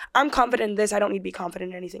like, I'm confident in this. I don't need to be confident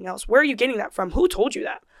in anything else. Where are you getting that from? Who told you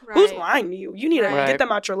that? Right. Who's lying to you? You need to get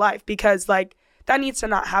them out your life, because like, that needs to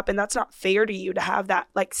not happen. That's not fair to you to have that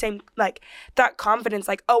like same like that confidence,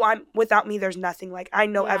 like, oh, I'm without me there's nothing, like I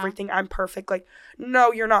know everything, I'm perfect. Like,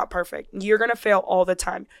 no, you're not perfect. You're gonna fail all the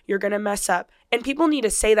time. You're gonna mess up. And people need to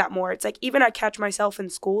say that more. It's like, even I catch myself in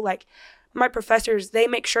school, like my professors, they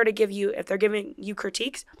make sure to give you, if they're giving you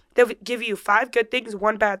critiques, they'll give you 5 good things,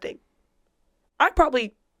 1 bad thing. I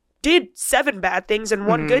probably did 7 bad things and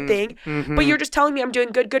 1 good thing, but you're just telling me I'm doing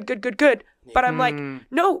good. But I'm like,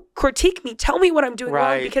 no, critique me. Tell me what I'm doing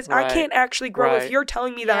wrong, because I can't actually grow if you're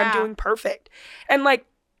telling me that I'm doing perfect. And like,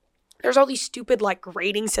 there's all these stupid like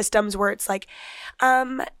grading systems where it's like,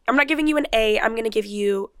 I'm not giving you an A, I'm going to give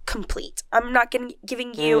you complete. I'm not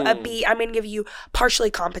giving you a B, I'm going to give you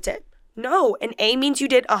partially competent. No, an A means you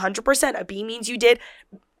did 100%. A B means you did,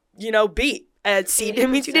 B. C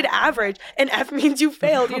means you did average, and F means you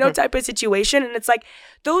failed, type of situation. And it's like,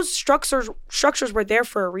 those structures were there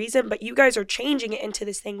for a reason, but you guys are changing it into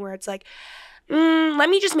this thing where it's like, let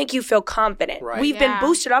me just make you feel confident. Right. We've been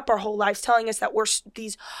boosted up our whole lives telling us that we're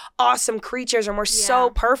these awesome creatures and we're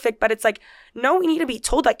so perfect, but it's like, no, we need to be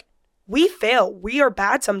told like, we fail. We are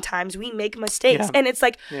bad sometimes. We make mistakes. And it's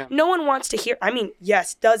like, no one wants to hear. I mean,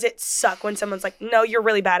 yes, does it suck when someone's like, no, you're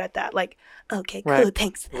really bad at that? Like, okay, cool,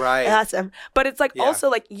 thanks. Right. Awesome. But it's like, also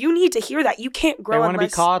like, you need to hear that. You can't grow unless. They want to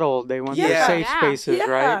be coddled. They want their safe spaces,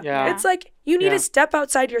 right? Yeah. It's like, you need to step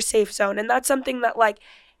outside your safe zone. And that's something that like,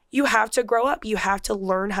 you have to grow up. You have to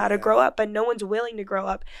learn how to grow up. But no one's willing to grow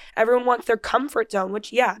up. Everyone wants their comfort zone,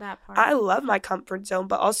 which, I love my comfort zone.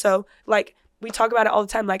 But also, like, we talk about it all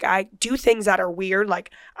the time. Like, I do things that are weird.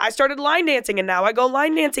 Like, I started line dancing and now I go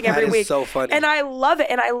line dancing every week. So funny. And I love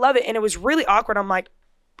it. And it was really awkward. I'm like,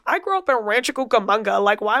 I grew up in Rancho Cucamonga.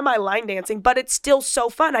 Like, why am I line dancing? But it's still so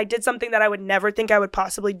fun. I did something that I would never think I would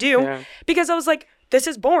possibly do because I was like, this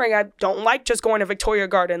is boring. I don't like just going to Victoria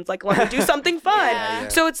Gardens. Like, let me do something fun.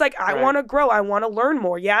 So it's like, I want to grow. I want to learn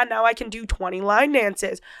more. Yeah, now I can do 20 line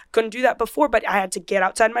dances. Couldn't do that before, but I had to get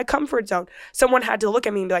outside my comfort zone. Someone had to look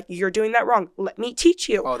at me and be like, you're doing that wrong. Let me teach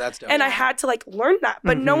you. Oh, that's dope. And I had to like learn that,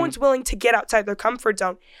 but no one's willing to get outside their comfort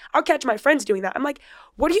zone. I'll catch my friends doing that. I'm like,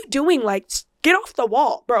 what are you doing? Like, get off the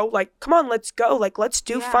wall, bro. Like, come on, let's go. Like, let's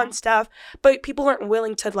do fun stuff. But people aren't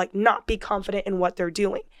willing to like not be confident in what they're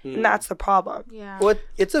doing. And that's the problem. Yeah. Well,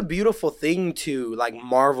 it's a beautiful thing to like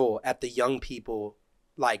marvel at the young people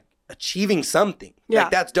like achieving something. Yeah.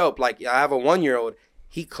 Like, that's dope. Like, I have a 1-year-old.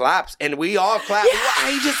 He claps and we all clap.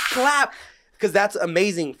 He just clap. Because that's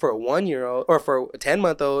amazing for a 1-year-old or for a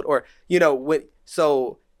 10-month-old or,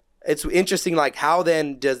 so it's interesting. Like, how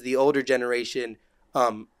then does the older generation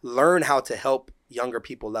learn how to help younger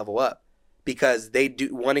people level up? Because they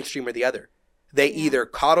do one extreme or the other. They either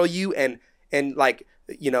coddle you and like,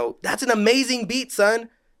 that's an amazing beat, son.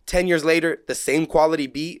 10 years later, the same quality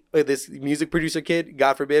beat, this music producer kid,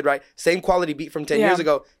 God forbid, right? Same quality beat from 10 years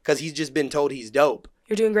ago, because he's just been told he's dope.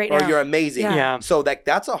 You're doing great or now. You're amazing. Yeah. So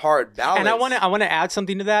that's a hard balance. And I want to add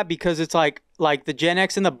something to that, because it's like the Gen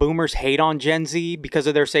X and the Boomers hate on Gen Z because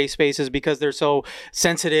of their safe spaces, because they're so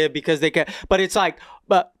sensitive, because they can. But it's like,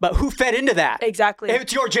 but who fed into that? Exactly.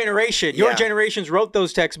 It's your generation. Your generations wrote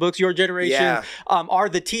those textbooks. Your generation are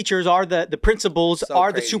the teachers, are the principals,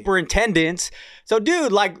 are the superintendents. So,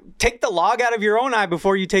 dude, like, take the log out of your own eye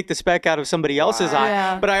before you take the speck out of somebody else's eye.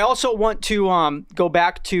 Yeah. But I also want to go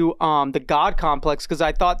back to the God complex, because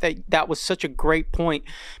I thought that was such a great point,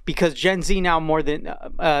 because Gen Z now more than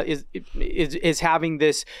is having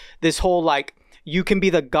this whole like, you can be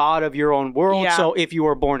the god of your own world. Yeah. So if you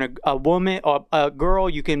were born a woman or a girl,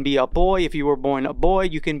 you can be a boy. If you were born a boy,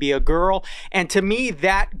 you can be a girl. And to me,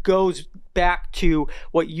 that goes back to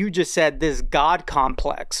what you just said, this God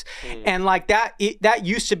complex. And like that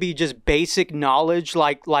used to be just basic knowledge,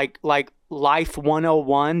 like life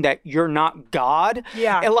 101 that you're not God.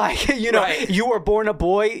 Yeah. And like, you know, you were born a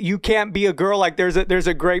boy, you can't be a girl. Like there's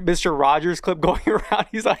a great Mr. Rogers clip going around.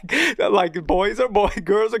 He's like boys are boys,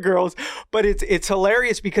 girls are girls. But it's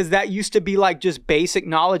hilarious because that used to be like just basic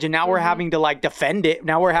knowledge, and now we're having to like defend it.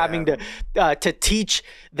 Now we're having to teach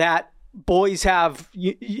that boys have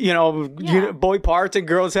boy parts and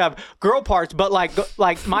girls have girl parts. But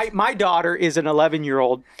like my daughter is an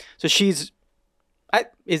 11-year-old, so she's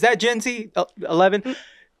is that Gen Z 11?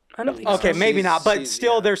 I don't think okay, so. Maybe not, but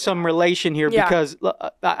still there's some relation here because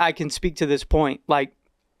I can speak to this point. Like,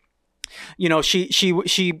 you know,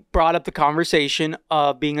 she brought up the conversation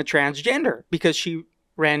of being a transgender because she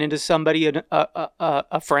ran into somebody,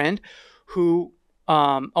 a friend who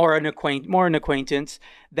or an acquaintance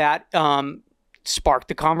that sparked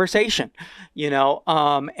the conversation, you know,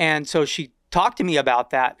 and so she talk to me about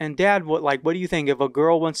that. And Dad, what do you think? If a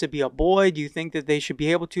girl wants to be a boy, do you think that they should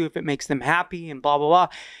be able to if it makes them happy and blah, blah, blah.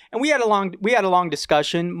 And we had a long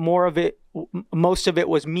discussion. Most of it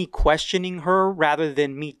was me questioning her rather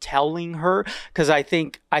than me telling her, because I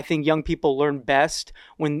think young people learn best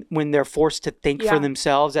when they're forced to think for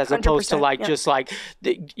themselves as opposed to like just like,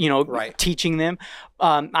 you know, teaching them.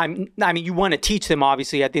 I mean, you want to teach them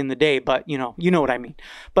obviously at the end of the day, but you know what I mean.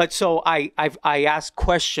 But so I asked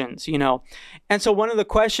questions, you know, and so one of the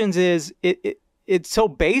questions is it's so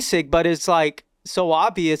basic, but it's like so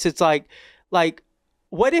obvious. It's like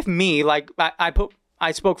what if me, like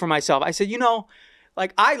I spoke for myself. I said, you know,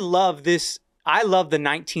 like I love the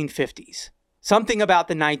 1950s. Something about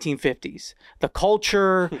the 1950s, the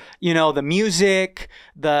culture, you know, the music,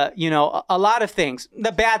 you know, a lot of things.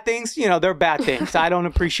 The bad things, you know, they're bad things. I don't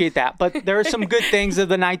appreciate that. But there are some good things of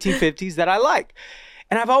the 1950s that I like.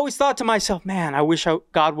 And I've always thought to myself, man, I wish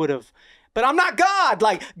God would have. But I'm not God.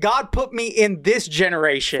 Like, God put me in this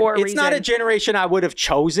generation. It's not a generation I would have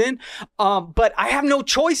chosen. But I have no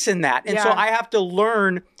choice in that. And so I have to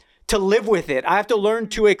learn to live with it. I have to learn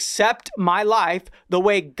to accept my life the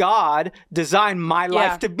way God designed my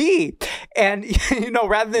life to be. And, you know,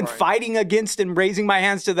 rather than fighting against and raising my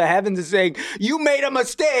hands to the heavens and saying, you made a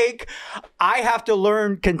mistake, I have to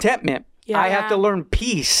learn contentment. I have to learn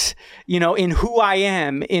peace, you know, in who I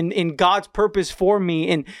am, in God's purpose for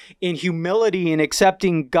me, in humility and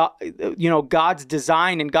accepting God, you know, God's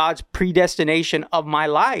design and God's predestination of my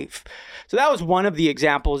life. So that was one of the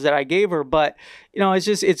examples that I gave her. But, you know,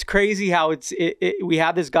 it's crazy how we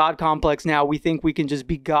have this God complex now. We think we can just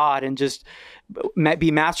be God and just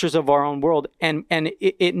be masters of our own world. And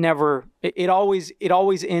it always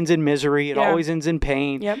ends in misery. It always ends in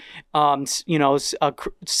pain. Yep. You know,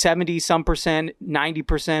 70%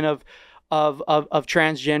 90% of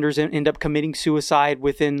transgenders end up committing suicide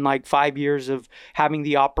within like 5 years of having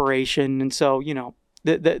the operation. And so, you know,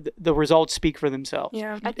 the results speak for themselves.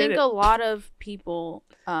 Yeah, I think a lot of people,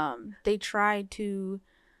 they try to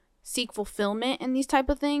seek fulfillment in these type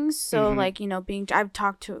of things. So like, you know, I've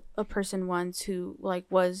talked to a person once who like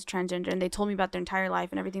was transgender, and they told me about their entire life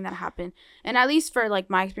and everything that happened. And at least for like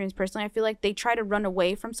my experience personally, I feel like they try to run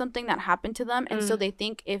away from something that happened to them. And so they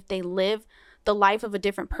think if they live the life of a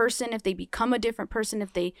different person, if they become a different person,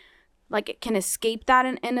 if they like can escape that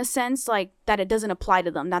in a sense, like that it doesn't apply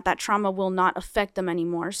to them, that trauma will not affect them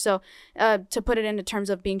anymore. So to put it into terms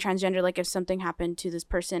of being transgender, like if something happened to this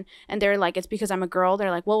person and they're like, it's because I'm a girl,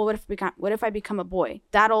 they're like, well, what if I become a boy?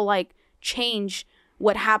 That'll like change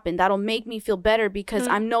what happened. That'll make me feel better because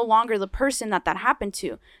I'm no longer the person that happened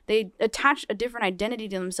to. They attach a different identity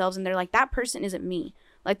to themselves, and they're like, that person isn't me.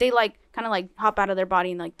 Like they like kind of like hop out of their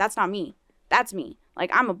body and like, that's not me. That's me. Like,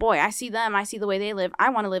 I'm a boy. I see them. I see the way they live. I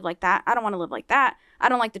want to live like that. I don't want to live like that. I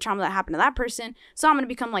don't like the trauma that happened to that person. So I'm going to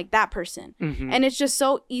become like that person. And it's just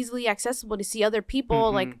so easily accessible to see other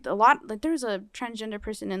people. Like there's a transgender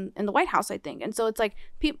person in the White House, I think. And so it's like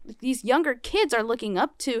these younger kids are looking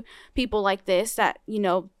up to people like this that, you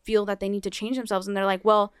know, feel that they need to change themselves. And they're like,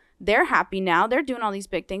 well, they're happy now. They're doing all these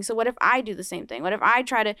big things. So what if I do the same thing? What if I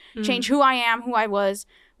try to change who I am, who I was,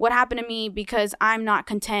 what happened to me because I'm not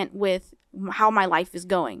content with how my life is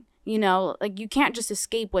going? You know, like you can't just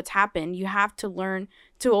escape what's happened. You have to learn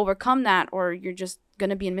to overcome that, or you're just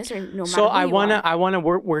gonna be in misery no matter. So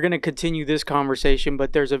we're gonna continue this conversation,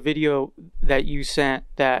 but there's a video that you sent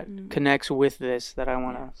that connects with this that I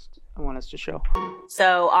want us to show.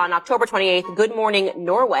 So on October 28th, Good Morning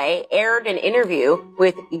Norway aired an interview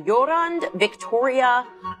with Jorand Victoria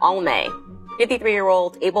Alme,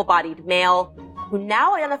 53-year-old able-bodied male who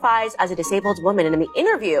now identifies as a disabled woman. And in the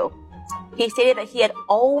interview, he stated that he had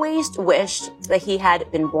always wished that he had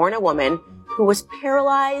been born a woman who was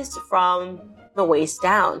paralyzed from the waist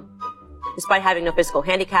down. Despite having no physical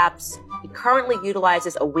handicaps, he currently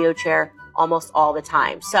utilizes a wheelchair almost all the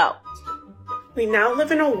time. So, we now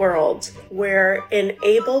live in a world where an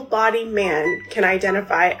able-bodied man can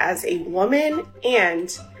identify as a woman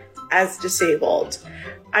and as disabled.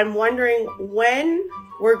 I'm wondering when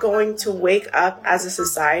we're going to wake up as a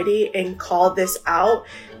society and call this out,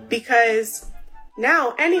 because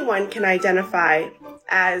now anyone can identify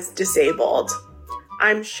as disabled.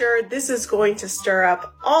 I'm sure this is going to stir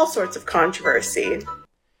up all sorts of controversy.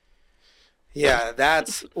 Yeah,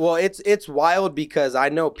 it's wild because I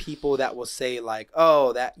know people that will say like,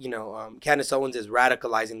 oh, that, Candace Owens is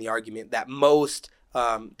radicalizing the argument that most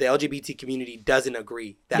the LGBT community doesn't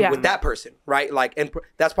agree with that person, right? Like, and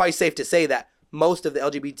that's probably safe to say that most of the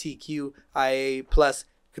LGBTQIA plus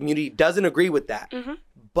community doesn't agree with that. Mm-hmm.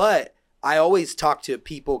 But I always talk to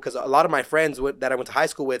people, because a lot of my friends that I went to high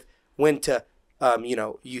school with went to,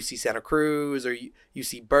 UC Santa Cruz or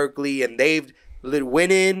UC Berkeley, and they've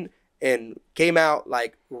went in and came out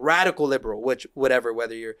like radical liberal,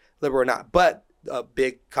 whether you're liberal or not. But a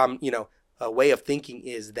big, a way of thinking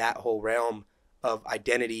is that whole realm of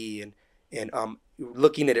identity and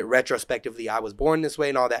looking at it retrospectively. I was born this way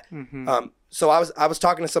and all that. Mm-hmm. So I was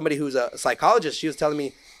talking to somebody who's a psychologist. She was telling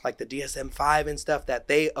me like the DSM-5 and stuff, that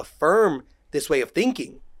they affirm this way of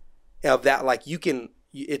thinking, of that like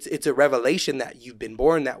it's a revelation that you've been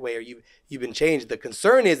born that way or you've been changed. The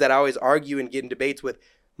concern is that I always argue and get in debates with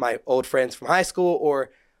my old friends from high school or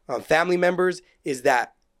family members, is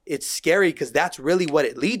that it's scary, because that's really what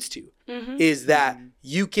it leads to. Mm-hmm. Is that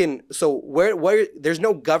you can, so where there's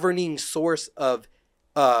no governing source of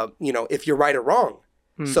if you're right or wrong.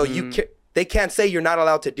 Mm-hmm. So they can't say you're not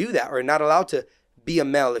allowed to do that or not allowed to be a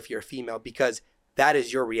male if you're a female, because that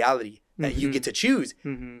is your reality that you get to choose.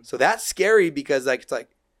 Mm-hmm. So that's scary, because like it's like,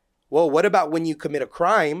 well, what about when you commit a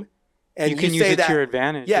crime and you can use it to your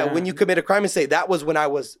advantage? Yeah, when you commit a crime and say that was when I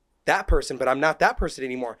was that person, but I'm not that person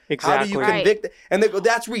anymore. Exactly. How do you convict? Right. And they go,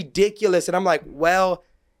 that's ridiculous. And I'm like, well,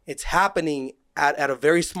 it's happening at a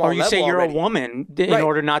very small level. Or you say you're already. A woman in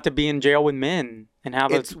order not to be in jail with men and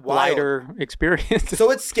have a lighter experience.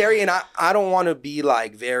 So it's scary, and I don't want to be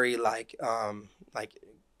like very like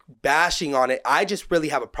bashing on it. I just really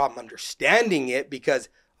have a problem understanding it, because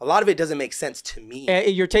a lot of it doesn't make sense to me.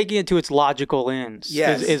 You're taking it to its logical ends.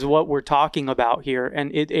 Yes. is what we're talking about here.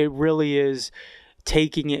 And it really is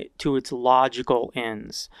taking it to its logical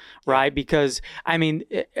ends, right? Because I mean,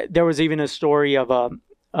 there was even a story of a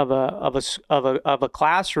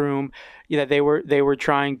classroom that they were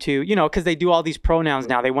trying to, because they do all these pronouns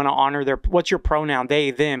now. They want to honor what's your pronoun?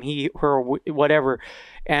 They, them, he, her, whatever.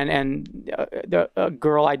 And the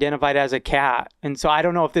girl identified as a cat. And so I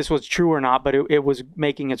don't know if this was true or not, but it was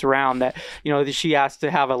making its round that, she asked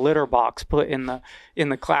to have a litter box put in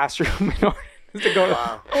the classroom in order to go.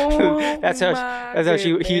 Wow. That's how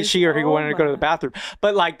she or he wanted to go to the bathroom.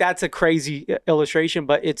 But like, that's a crazy illustration,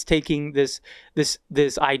 but it's taking this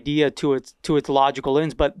idea to its logical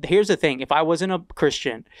ends. But here's the thing: if I wasn't a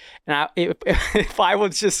Christian, and if I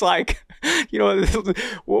was just like, if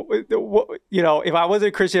I wasn't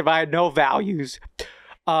a Christian, if I had no values,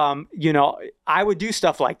 I would do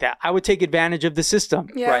stuff like that. I would take advantage of the system.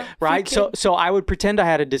 Yeah. Right. So I would pretend I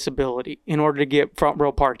had a disability in order to get front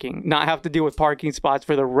row parking, not have to deal with parking spots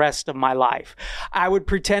for the rest of my life. I would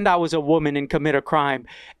pretend I was a woman and commit a crime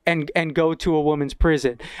and go to a woman's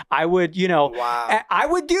prison. I would, wow. I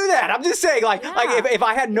would do that. I'm just saying, like if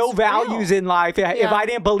I had no values in life, if I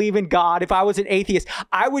didn't believe in God, if I was an atheist,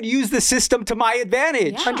 I would use the system to my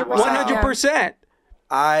advantage. 100%.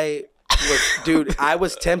 I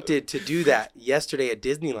was tempted to do that yesterday at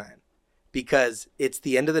Disneyland, because it's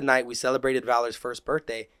the end of the night. We celebrated Valor's first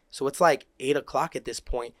birthday. So it's like 8:00 at this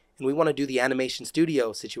point, and we want to do the animation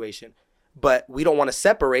studio situation, but we don't want to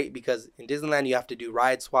separate, because in Disneyland you have to do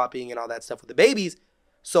ride swapping and all that stuff with the babies.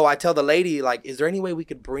 So I tell the lady, like, is there any way we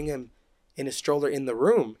could bring him in a stroller in the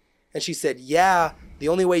room? And she said, yeah, the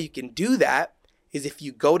only way you can do that is if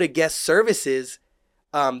you go to guest services,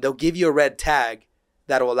 they'll give you a red tag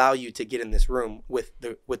that'll allow you to get in this room with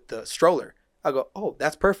the stroller. I go, oh,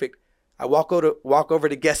 that's perfect. I walk over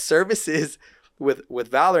to guest services with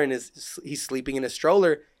Valor, and he's sleeping in a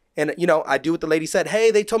stroller. And, I do what the lady said.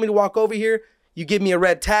 Hey, they told me to walk over here. You give me a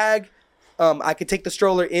red tag. I could take the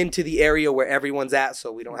stroller into the area where everyone's at,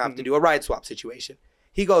 so we don't have to do a ride swap situation.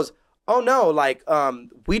 He goes, oh no, like,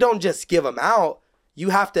 we don't just give them out. You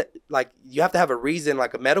have to have a reason,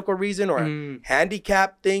 like a medical reason or a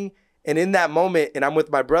handicap thing. And in that moment, and I'm with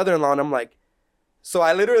my brother-in-law, and I'm like, so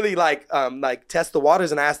I literally test the waters,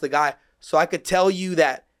 and I asked the guy, so I could tell you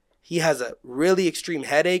that he has a really extreme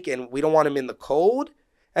headache and we don't want him in the cold.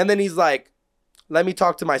 And then he's like, let me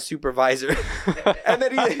talk to my supervisor. and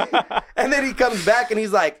then he comes back and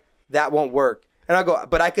he's like, that won't work. And I go,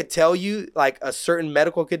 but I could tell you like a certain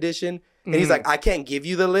medical condition. And he's like, I can't give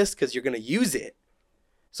you the list because you're going to use it.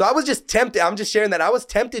 So I was just tempted. I'm just sharing that. I was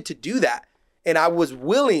tempted to do that. And I was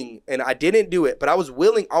willing, and I didn't do it, but I was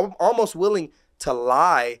willing, almost willing to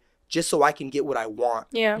lie just so I can get what I want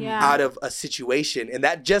out of a situation. And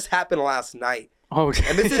that just happened last night. Oh,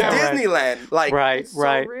 and this is Disneyland. Like, right.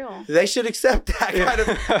 So real. They should accept that kind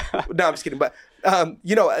of. No, I'm just kidding. But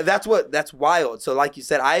you know, that's wild. So, like you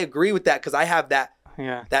said, I agree with that because I have that.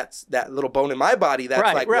 Yeah. That's that little bone in my body.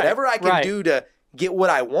 That's whatever I can do to get what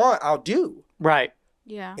I want, I'll do. Right.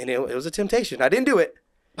 Yeah. And it was a temptation. I didn't do it,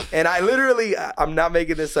 and I literally, I'm not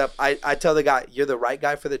making this up. I tell the guy, "You're the right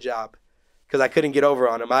guy for the job," because I couldn't get over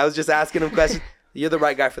on him. I was just asking him questions. You're the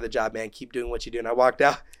right guy for the job, man. Keep doing what you do. And I walked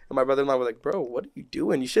out, and my brother-in-law was like, bro, what are you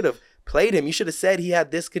doing? You should have played him. You should have said he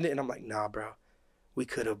had this condition. And I'm like, nah, bro. We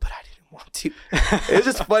could have, but I didn't want to. It's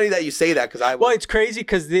just funny that you say that because I. Well, it's crazy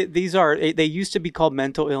because they used to be called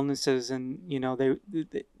mental illnesses, and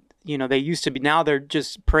they used to be. Now they're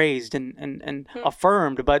just praised and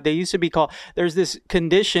affirmed, but they used to be called. There's this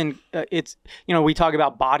condition. It's we talk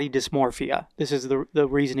about body dysmorphia. This is the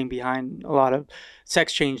reasoning behind a lot of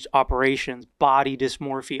sex change operations. Body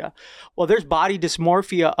dysmorphia. Well, there's body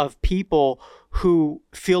dysmorphia of people who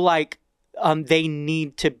feel like they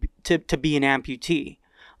need to be an amputee.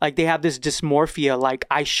 Like they have this dysmorphia, like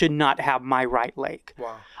I should not have my right leg.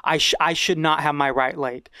 Wow. I should not have my right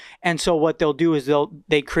leg. And so what they'll do is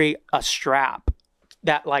they create a strap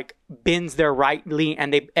that like bends their right leg,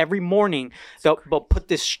 and every morning they'll put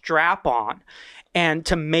this strap on, and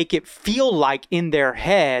to make it feel like in their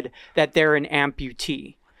head that they're an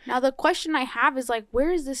amputee. Now the question I have is like,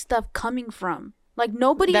 where is this stuff coming from? Like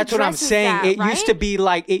nobody. That's what I'm saying. It right?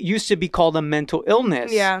 used to be called a mental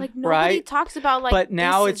illness. Yeah. Like nobody talks about like. But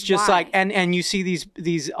now this it's is just why. like, and you see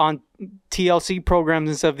these on TLC programs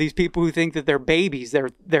and stuff. These people who think that they're babies. They're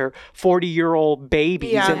 40-year-old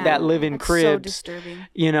babies that live in That's cribs. so disturbing.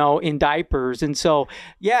 In diapers. And so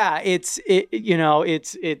it's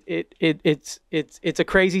a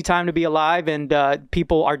crazy time to be alive, and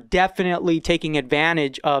people are definitely taking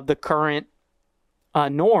advantage of the current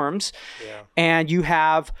norms. And you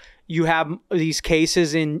have these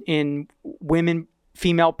cases in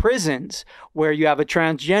female prisons where you have a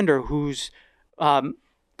transgender who's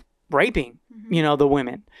raping the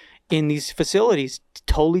women in these facilities,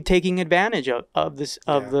 totally taking advantage of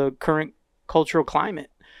the current cultural climate.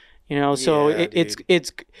 So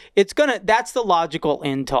it's gonna, that's the logical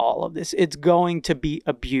end to all of this. It's going to be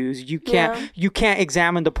abused. You can't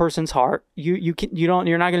examine the person's heart.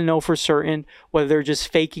 You're not gonna know for certain whether they're just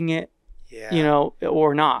faking it,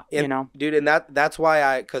 or not. Dude, and that's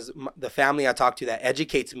why because the family I talk to that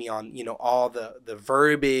educates me on all the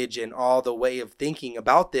verbiage and all the way of thinking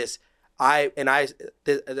about this. I'm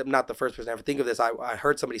not the first person to ever think of this. I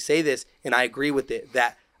heard somebody say this, and I agree with it.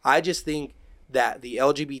 That I just think that the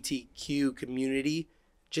LGBTQ community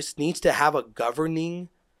just needs to have a governing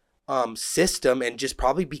system and just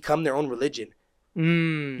probably become their own religion.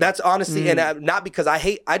 That's honestly, and not because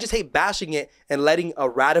I just hate bashing it and letting a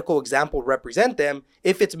radical example represent them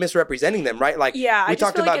if it's misrepresenting them, right? Like we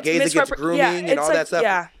talked about gays against grooming and all that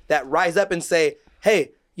stuff that rise up and say,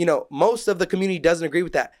 hey, most of the community doesn't agree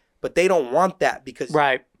with that, but they don't want that because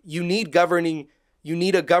you need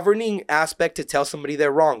a governing aspect to tell somebody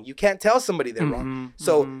they're wrong. You can't tell somebody they're wrong.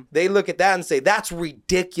 So they look at that and say, that's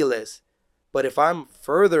ridiculous. But if I'm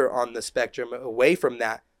further on the spectrum away from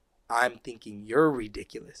that, I'm thinking you're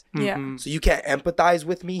ridiculous. Yeah. So you can't empathize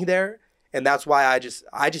with me there. And that's why I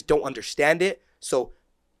just don't understand it. So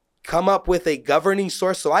come up with a governing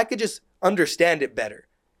source so I could just understand it better.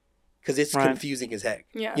 Because it's confusing as heck.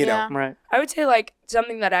 Yeah. Right. I would say like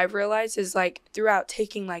something that I've realized is like throughout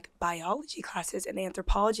taking like biology classes and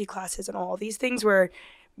anthropology classes and all these things where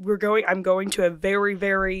I'm going to a very,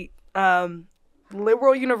 very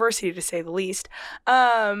liberal university to say the least.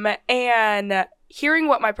 And hearing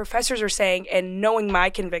what my professors are saying and knowing my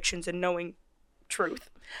convictions and knowing truth.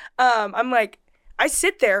 I'm like, I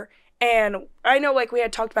sit there and I know like we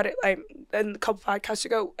had talked about it like in a couple podcasts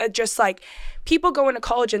ago, just like people go into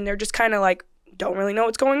college and they're just kind of like, don't really know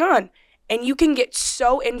what's going on. And you can get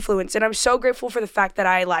so influenced. And I'm so grateful for the fact that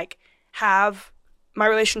I like have my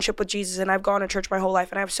relationship with Jesus and I've gone to church my whole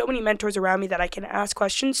life and I have so many mentors around me that I can ask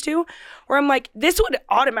questions to where I'm like, this would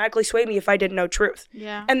automatically sway me if I didn't know truth.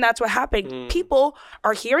 Yeah. And that's what happened. People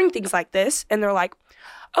are hearing things like this and they're like,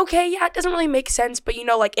 okay, yeah, it doesn't really make sense, but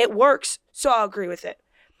like it works. So I'll agree with it.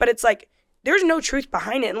 But it's like, there's no truth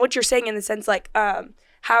behind it. And what you're saying in the sense like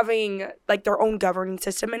having like their own governing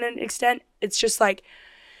system in an extent, it's just like,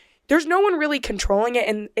 there's no one really controlling it,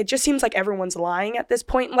 and it just seems like everyone's lying at this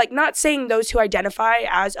point. Like, not saying those who identify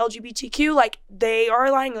as LGBTQ, like, they are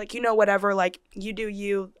lying, like, you know, whatever, like, you do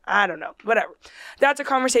you, I don't know, whatever. That's a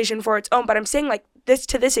conversation for its own, but I'm saying, like, this,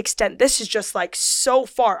 to this extent, this is just, like, so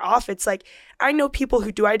far off. It's like, I know people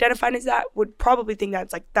who do identify as that would probably think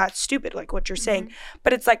that's, like, that's stupid, like what you're saying.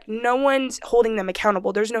 But it's like, no one's holding them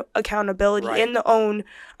accountable. There's no accountability in the own,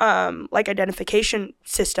 like, identification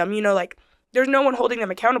system, you know, like, there's no one holding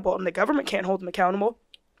them accountable, and the government can't hold them accountable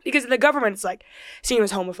because the government is like seen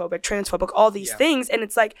as homophobic, transphobic, all these things. And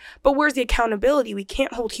it's like, but where's the accountability? We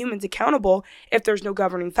can't hold humans accountable if there's no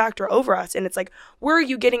governing factor over us. And it's like, where are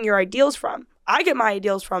you getting your ideals from? I get my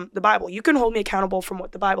ideals from the Bible. You can hold me accountable from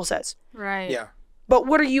what the Bible says. Right. Yeah. But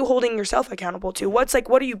what are you holding yourself accountable to? What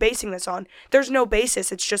are you basing this on? There's no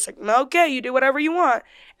basis. It's just like, okay, you do whatever you want.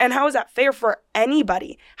 And how is that fair for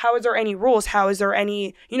anybody? How is there any rules? How is there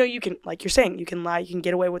any, you know, you can, like you're saying, you can lie, you can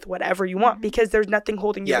get away with whatever you want because there's nothing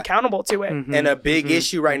holding you accountable to it. And a big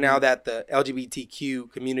issue right now that the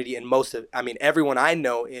LGBTQ community and everyone I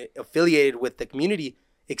know affiliated with the community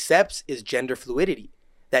accepts is gender fluidity.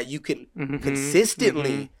 That you can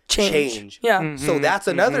consistently change. Yeah. So that's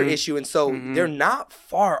another issue. And so they're not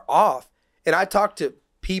far off. And I talk to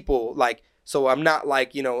people like, so I'm not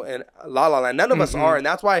like, you know, and La La Land. None of us are. And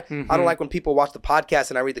that's why I don't like when people watch the podcast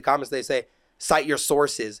and I read the comments, they say, cite your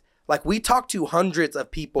sources. Like, we talk to hundreds of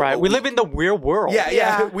people. Right. We live in the real world.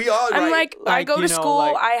 Yeah. We all. I'm like, I go to school.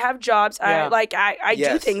 I have jobs. I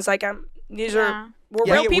do things. Like, these are. We're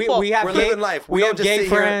real people. We're living life. We have gay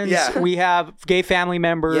friends. We have gay family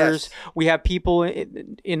members. We have people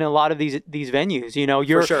in a lot of these venues. You know,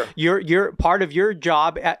 you're part of your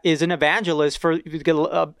job is an evangelist. For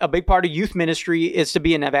a big part of youth ministry is to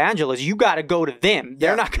be an evangelist. You got to go to them.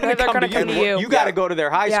 They're not going to come to you. You got to go to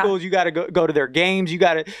their high schools. You got to go to their games. You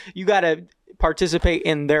got to participate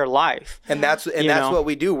in their life. And that's what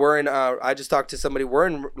we do. We're in I just talked to somebody, we're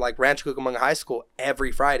in like Rancho Cucamonga High School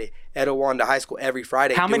every Friday. Etowanda High School every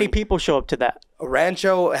Friday. How many people show up to that?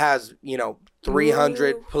 Rancho has,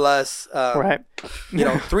 300 plus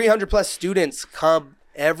 300 plus students come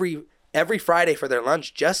every Friday for their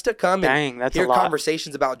lunch just to come and hear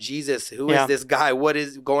conversations about Jesus. Who is this guy? What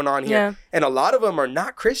is going on here? Yeah. And a lot of them are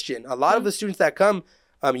not Christian. A lot of the students that come,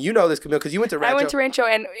 you know this, Camille, because you went to Rancho. I went to Rancho,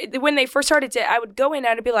 and when they first started I would go in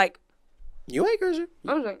and I'd be like, you ain't Christian.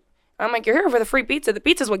 I'm like, you're here for the free pizza. The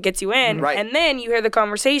pizza's what gets you in. Right. And then you hear the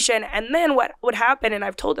conversation. And then what would happen, and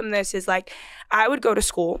I've told them this, is like, I would go to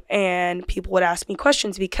school and people would ask me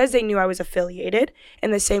questions because they knew I was affiliated in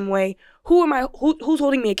the same way. Who's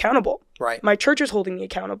holding me accountable? Right. My church is holding me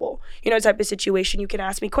accountable. Type of situation. You can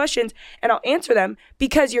ask me questions and I'll answer them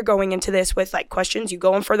because you're going into this with like questions. You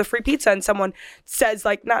go in for the free pizza and someone says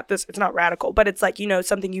like, it's not radical, but it's like,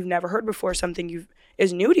 something you've never heard before, something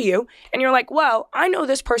is new to you. And you're like, well, I know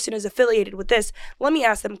this person is affiliated with this. Let me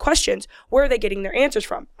ask them questions. Where are they getting their answers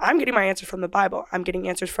from? I'm getting my answers from the Bible. I'm getting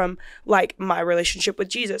answers from like my relationship with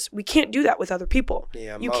Jesus. We can't do that with other people.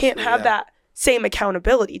 Yeah, you can't have that same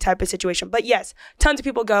accountability type of situation. But yes, tons of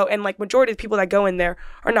people go, and like majority of the people that go in there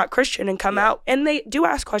are not Christian and come out and they do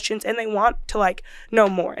ask questions and they want to like know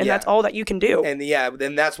more, and that's all that you can do. And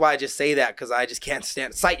then that's why I just say that, because I just can't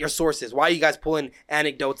stand cite your sources. Why are you guys pulling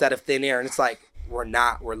anecdotes out of thin air? And it's like, we're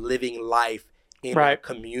living life in a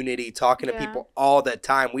community, talking to people all the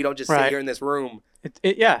time. We don't just sit here in this room.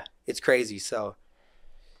 It's crazy. So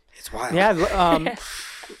it's wild. Yeah.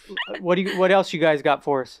 What else you guys got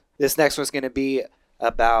for us? This next one's going to be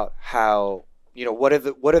about how, what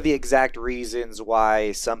are the exact reasons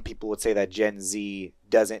why some people would say that Gen Z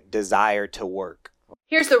doesn't desire to work.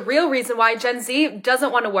 Here's the real reason why Gen Z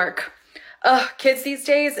doesn't want to work. Kids these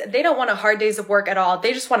days, they don't want a hard days of work at all.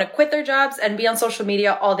 They just want to quit their jobs and be on social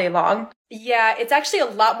media all day long. Yeah, it's actually a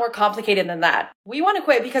lot more complicated than that. We want to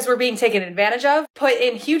quit because we're being taken advantage of, put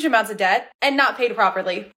in huge amounts of debt, and not paid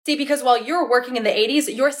properly. See, because while you were working in the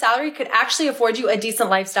 80s, your salary could actually afford you a decent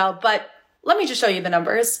lifestyle, but let me just show you the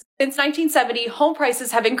numbers. Since 1970, home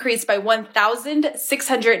prices have increased by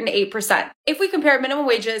 1,608%. If we compare minimum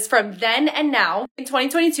wages from then and now, in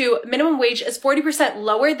 2022, minimum wage is 40%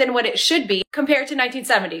 lower than what it should be compared to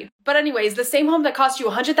 1970. But anyways, the same home that cost you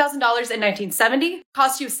 $100,000 in 1970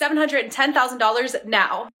 costs you $710,000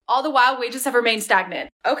 now. All the while, wages have remained stagnant.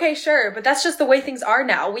 Okay, sure, but that's just the way things are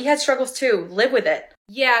now. We had struggles too. Live with it.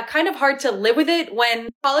 Yeah, kind of hard to live with it when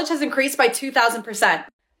college has increased by 2,000%.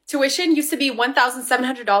 Tuition used to be $1,700 in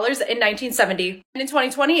 1970. And in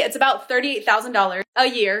 2020, it's about $38,000 a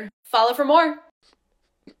year. Follow for more.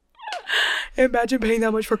 Imagine paying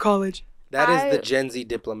that much for college. That is the Gen Z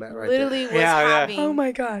diplomat right there. Literally was having oh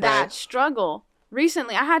my God. that struggle.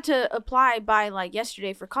 recently I had to apply by like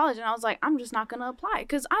yesterday for college, and I was like, I'm just not gonna apply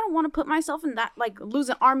because I don't want to put myself in that, like, lose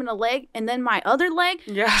an arm and a leg and then my other leg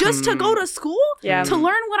just to go to school to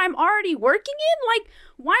learn what I'm already working in. Like,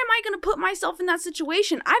 why am I gonna put myself in that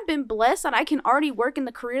situation? I've been blessed that I can already work in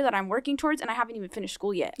the career that I'm working towards, and I haven't even finished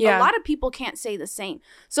school yet. A lot of people can't say the same,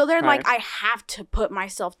 so they're like, I have to put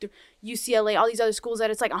myself through UCLA, all these other schools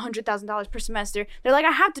that it's like $100,000 per semester. They're like,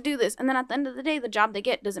 I have to do this, and then at the end of the day, the job they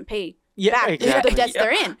get doesn't pay back the debts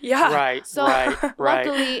they're in. So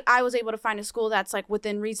luckily, I was able to find a school that's like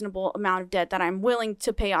within reasonable amount of debt that I'm willing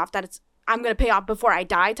to pay off. That I'm going to pay off before I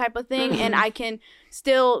die type of thing, and I can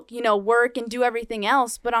still, you know, work and do everything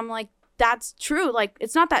else. But I'm like, that's true. Like,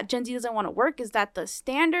 it's not that Gen Z doesn't want to work, is that the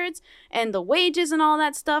standards and the wages and all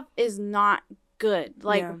that stuff is not good.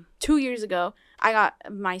 Like 2 years ago, I got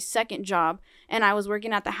my second job, and I was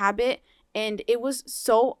working at the Habit, and it was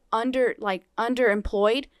so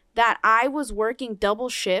underemployed that I was working double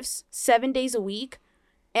shifts 7 days a week,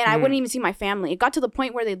 and I wouldn't even see my family. It got to the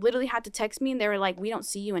point where they literally had to text me, and they were like, we don't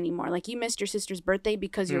see you anymore. Like, you missed your sister's birthday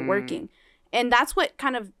because you're working. And that's what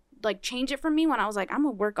kind of like changed it for me when I was like, I'm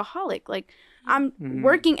a workaholic. Like, I'm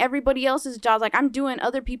working everybody else's jobs. Like, I'm doing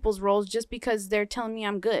other people's roles just because they're telling me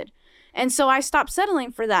I'm good. And so I stopped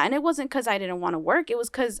settling for that. And it wasn't because I didn't want to work. It was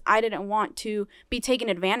because I didn't want to be taken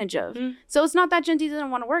advantage of. So it's not that Gen Z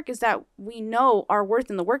doesn't want to work. It's that we know our worth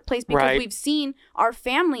in the workplace because we've seen our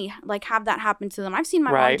family like have that happen to them. I've seen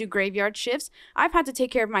my mom do graveyard shifts. I've had to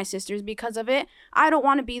take care of my sisters because of it. I don't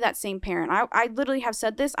want to be that same parent. I literally have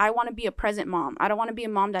said this. I want to be a present mom. I don't want to be a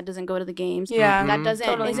mom that doesn't go to the games.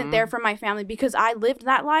 That isn't there for my family, because I lived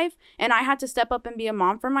that life and I had to step up and be a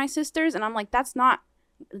mom for my sisters. And I'm like, that's not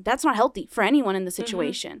healthy for anyone in the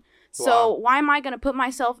situation. So why am I going to put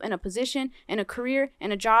myself in a position, in a career,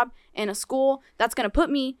 in a job, in a school that's going to put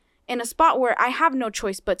me in a spot where I have no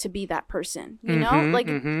choice but to be that person, you know? Like,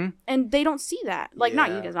 and they don't see that. Like,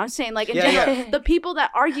 not you guys. I'm saying, like, in general, the people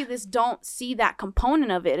that argue this don't see that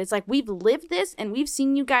component of it. It's like, we've lived this and we've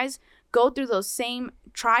seen you guys go through those same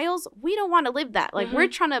trials. We don't want to live that. Like, we're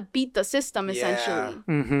trying to beat the system,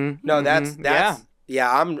 essentially. No, that's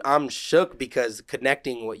I'm shook, because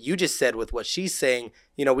connecting what you just said with what she's saying,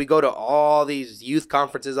 you know, we go to all these youth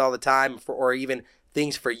conferences all the time or even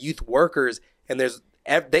things for youth workers, and there's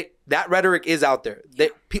that rhetoric is out there.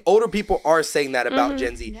 Older people are saying that about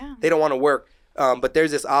Gen Z. They don't want to work. But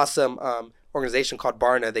there's this awesome organization called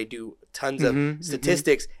Barna. They do tons of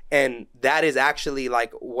statistics, and that is actually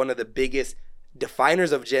like one of the biggest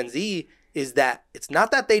definers of Gen Z, is that it's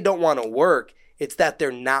not that they don't want to work. It's that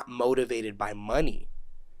they're not motivated by money.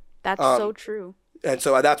 That's so true. And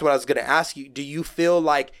so that's what I was going to ask you. Do you feel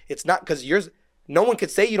like it's not because no one could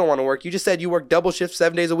say you don't want to work. You just said you work double shifts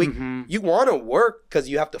 7 days a week. You want to work because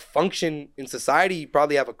you have to function in society. You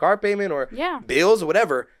probably have a car payment or bills or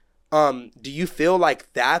whatever. Do you feel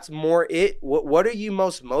like that's more it? What are you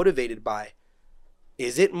most motivated by?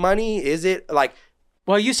 Is it money? Is it like...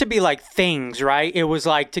 Well, it used to be like things, right? It was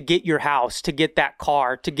like to get your house, to get that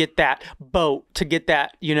car, to get that boat, to get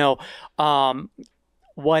that, you know,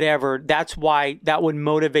 whatever. That's why that would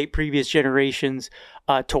motivate previous generations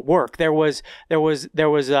to work. There was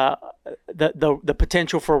the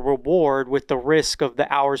potential for reward with the risk of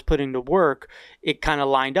the hours put into work. It kind of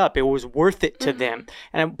lined up. It was worth it to them.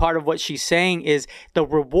 And part of what she's saying is the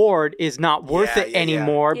reward is not worth it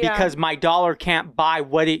anymore because my dollar can't buy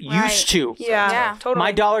what it used to. Totally.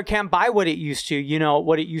 My dollar can't buy what it used to, you know,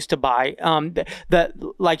 what it used to buy.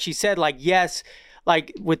 Like she said, like, yes,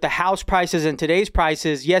 like with the house prices and today's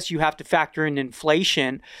prices, yes, you have to factor in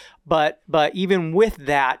inflation, but even with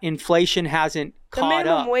that, inflation hasn't caught up.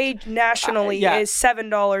 The minimum wage nationally is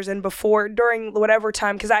 $7, and before, during whatever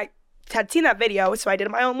time, because I had seen that video, so I did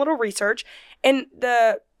my own little research, and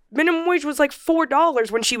the minimum wage was like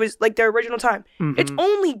 $4 when she was like the original time. It's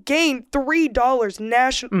only gained $3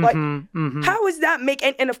 national. Like, how is that make?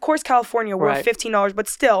 And of course, California, we're $15, but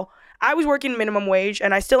still. I was working minimum wage,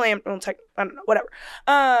 and I still am. I don't know, whatever.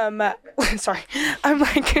 Sorry. I'm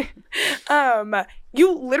like,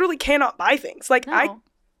 you literally cannot buy things. Like, no.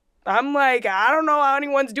 I'm like, I don't know how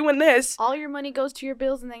anyone's doing this. All your money goes to your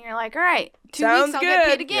bills, and then you're like, all right, 2 Sounds weeks, I'll good. get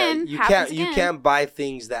paid again. Yeah, you can't buy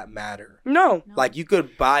things that matter. No. Like, you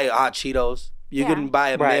could buy hot Cheetos. You couldn't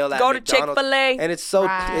buy a meal at Go McDonald's. to Chick-fil-A. And it's so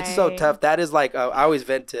tough. That is like, I always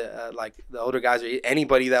vent to like the older guys or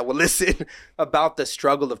anybody that will listen about the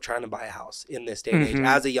struggle of trying to buy a house in this day and age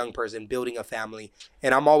as a young person, building a family.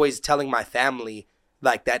 And I'm always telling my family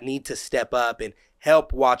like that need to step up and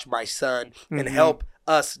help watch my son and help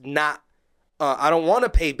us not. I don't want to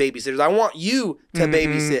pay babysitters. I want you to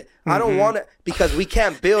babysit. I don't want to, because we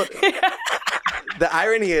can't build. The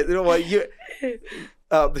irony is, you know what,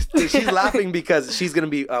 She's laughing because she's gonna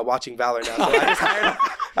be watching Valor now. So I just hired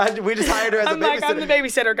her. We just hired her as a babysitter. I'm the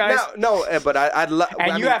babysitter, guys. No, but I'd love.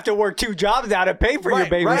 And you have to work 2 jobs now to pay for your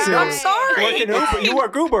babysitter. Right. I'm sorry. Working Uber. You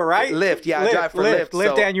work Uber, right? Lyft, yeah, I drive for Lyft.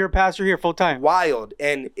 Lyft, so and you're a pastor here full time. Wild,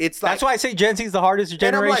 and it's like that's why I say Gen Z is the hardest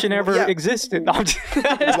generation ever existed. But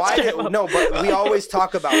we always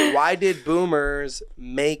talk about why did boomers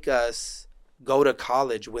make us go to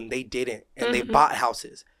college when they didn't, and they bought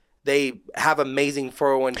houses. They have amazing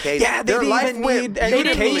 401k. Yeah, they didn't even need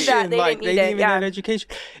education. They didn't even need education.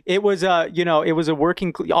 It was it was a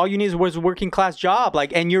working. All you needed was a working class job.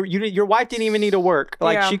 Like, and your wife didn't even need to work.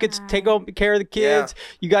 Like, she could take care of the kids.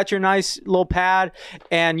 Yeah. You got your nice little pad,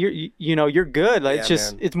 and you're good. Like,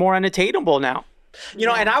 it's more unattainable now.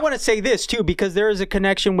 And I want to say this too, because there is a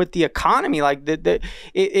connection with the economy. Like the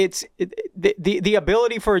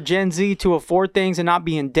ability for a Gen Z to afford things and not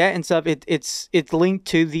be in debt and stuff. It's linked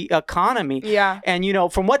to the economy. Yeah. And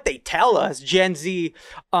from what they tell us, Gen Z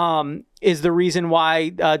is the reason why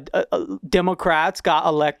Democrats got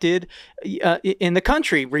elected in the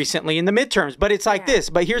country recently in the midterms. But it's like this.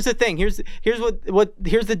 But here's the thing. Here's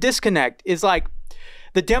the disconnect. Is like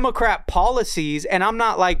the Democrat policies, and I'm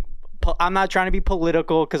not trying to be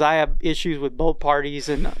political because I have issues with both parties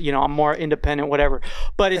and, I'm more independent, whatever.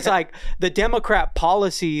 But it's like the Democrat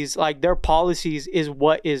policies, like their policies is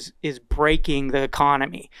what is breaking the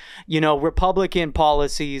economy. Republican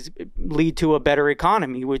policies lead to a better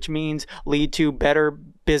economy, which means lead to better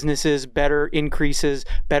businesses, better increases,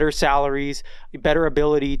 better salaries, better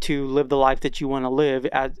ability to live the life that you want to live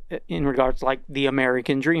in regards to like the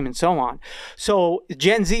American dream and so on. So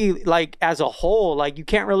Gen Z, like as a whole, like you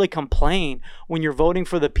can't really complain when you're voting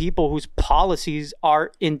for the people whose policies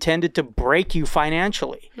are intended to break you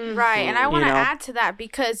financially. Right. And I want to add to that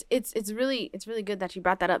because it's really good that you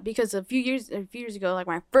brought that up, because a few years ago, like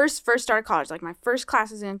my first started college, like my first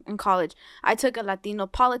classes in college, I took a Latino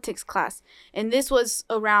politics class, and this was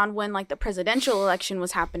around when like the presidential election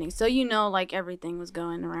was happening. So like everything was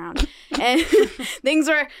going around and things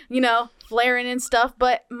were, flaring and stuff.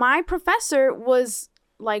 But my professor was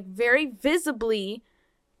like very visibly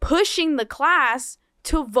pushing the class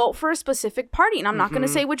to vote for a specific party. And I'm not going to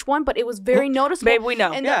say which one, but it was very noticeable. Babe, we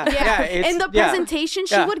know. And the presentation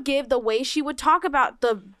she would give, the way she would talk about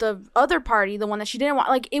the other party, the one that she didn't want,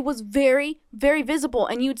 like it was very, very visible.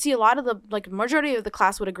 And you'd see a lot of the, like majority of the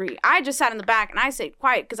class would agree. I just sat in the back and I stayed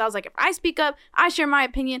quiet because I was like, if I speak up, I share my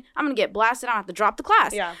opinion, I'm going to get blasted. I don't have to drop the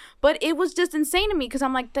class. Yeah. But it was just insane to me because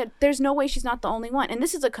I'm like, there's no way she's not the only one. And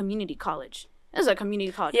this is a community college. This is a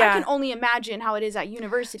community college. Yeah. I can only imagine how it is at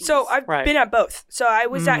universities. So I've been at both. So I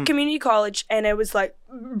was at community college, and it was like,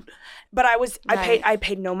 but I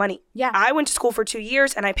paid no money. Yeah. I went to school for 2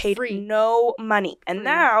 years, and I paid no money. And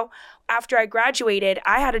now, after I graduated,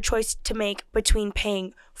 I had a choice to make between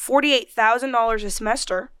paying $48,000 a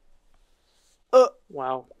semester.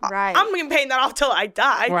 Wow. Right. I'm gonna be paying that off till I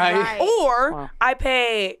die. Right. Or I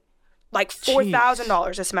pay like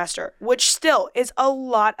 $4,000 a semester, which still is a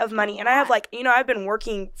lot of money. And I have I've been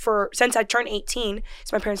working since I turned 18.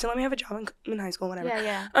 So my parents said, let me have a job in high school, whatever.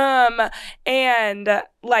 Yeah. And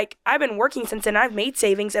like I've been working since then. I've made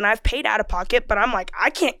savings and I've paid out of pocket, but I'm like, I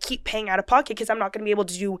can't keep paying out of pocket because I'm not going to be able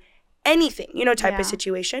to do anything, type of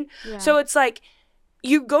situation. Yeah. So it's like,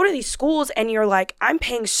 you go to these schools and you're like, I'm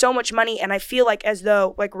paying so much money, and I feel like as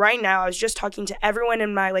though, like right now, I was just talking to everyone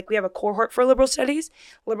in my, we have a cohort for liberal studies.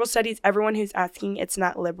 Liberal studies, everyone who's asking, it's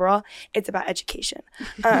not liberal, it's about education.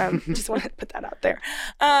 Just wanted to put that out there.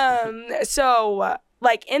 So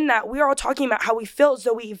in that, we are all talking about how we feel as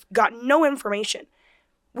though we've got no information.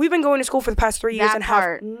 We've been going to school for the past 3 years and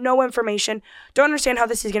have no information. Don't understand how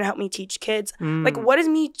this is going to help me teach kids. Like, what is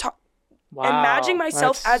me imagining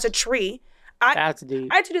myself as a tree? That's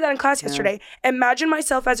deep. I had to do that in class yesterday. Imagine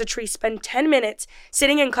myself as a tree. Spend 10 minutes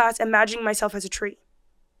sitting in class imagining myself as a tree.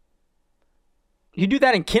 You do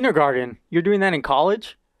that in kindergarten. You're doing that in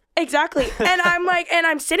college? Exactly. And I'm like, and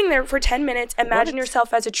I'm sitting there for 10 minutes. Imagine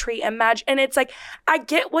yourself as a tree. And it's like, I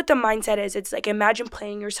get what the mindset is. It's like, imagine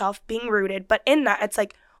playing yourself, being rooted. But in that, it's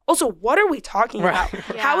like, also, what are we talking about?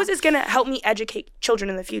 Yeah. How is this going to help me educate children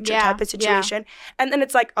in the future type of situation? Yeah. And then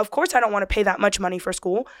it's like, of course, I don't want to pay that much money for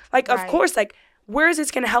school. Like, of course, like, where is this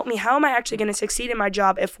going to help me? How am I actually going to succeed in my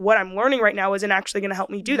job if what I'm learning right now isn't actually going to help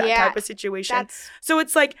me do that type of situation? So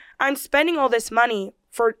it's like, I'm spending all this money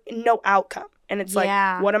for no outcome. And it's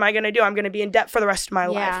like, what am I going to do? I'm going to be in debt for the rest of my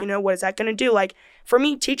life. What is that going to do? Like, for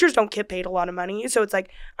me, teachers don't get paid a lot of money. So it's like,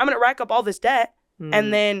 I'm going to rack up all this debt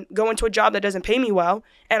and then go into a job that doesn't pay me well.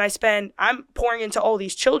 And I'm pouring into all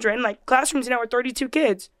these children. Like, classrooms now are 32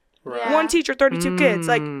 kids. Right. One teacher, 32 kids.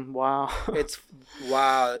 Like, wow. It's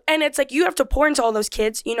wow. And it's like you have to pour into all those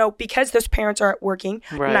kids, you know, because those parents are working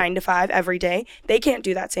 9 to 5 every day. They can't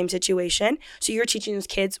do that same situation. So you're teaching those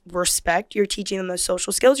kids respect. You're teaching them those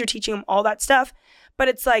social skills. You're teaching them all that stuff. But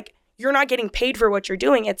it's like you're not getting paid for what you're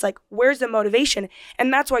doing. It's like, where's the motivation?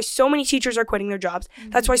 And that's why so many teachers are quitting their jobs.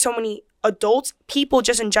 That's why so many adults, people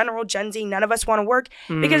just in general, Gen Z, none of us want to work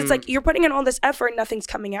because it's like you're putting in all this effort, nothing's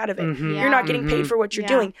coming out of it. You're not getting paid for what you're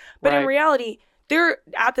doing. But in reality, there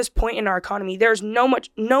at this point in our economy, there's no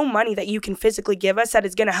money that you can physically give us that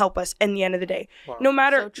is going to help us in the end of the day. Wow.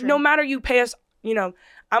 No matter you pay us, you know,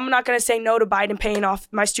 I'm not going to say no to Biden paying off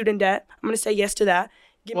my student debt. I'm going to say yes to that.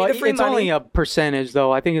 Give me the free it's money. only a percentage,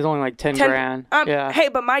 though. I think it's only like 10 grand. Hey,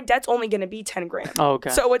 but my debt's only going to be 10 grand. Oh,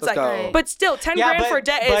 okay. So it's but still, 10 grand for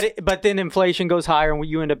debt is... But then inflation goes higher and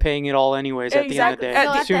you end up paying it all anyways at the end of the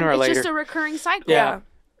day. Sooner or later. It's just a recurring cycle. Yeah.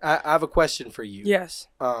 I have a question for you. Yes.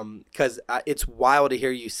 Because it's wild to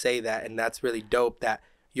hear you say that, and that's really dope that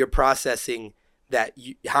you're processing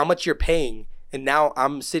how much you're paying, and now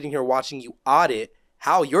I'm sitting here watching you audit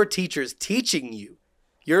how your teacher's teaching you.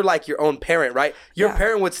 You're like your own parent, right? Your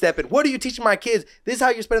parent would step in. What are you teaching my kids? This is how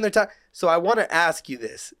you're spending their time. So I want to ask you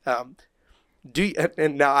this.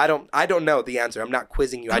 And now I don't know the answer. I'm not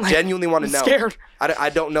quizzing you. I genuinely want to know. Scared.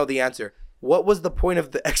 I don't know the answer. What was the point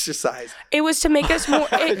of the exercise? It was to make us more...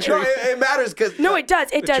 it matters because... No, it does.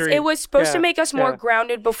 It does. It was supposed to make us more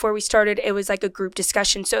grounded before we started. It was like a group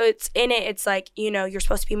discussion. So it's like, you know, you're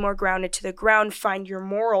supposed to be more grounded to the ground, find your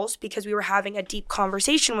morals, because we were having a deep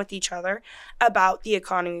conversation with each other about the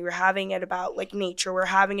economy. We were having it about like nature. We're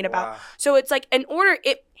having it about... So it's like in order...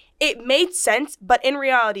 It made sense, but in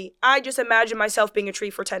reality, I just imagine myself being a tree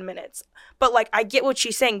for 10 minutes. But like, I get what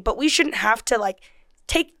she's saying, but we shouldn't have to like...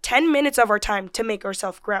 take 10 minutes of our time to make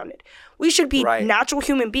ourselves grounded. We should be natural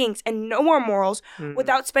human beings and know our morals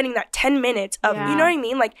without spending that 10 minutes of, you know what I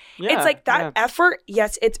mean? Like, it's like that effort.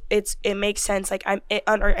 Yes, it makes sense. Like I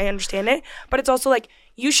understand it, but it's also like,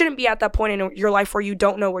 you shouldn't be at that point in your life where you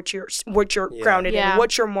don't know what you're grounded in,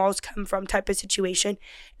 what your morals come from type of situation.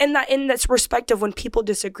 And that in this respect of when people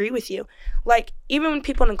disagree with you, like even when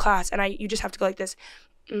people in class and you just have to go like this,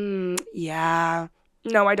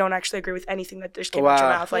 no, I don't actually agree with anything that just came out your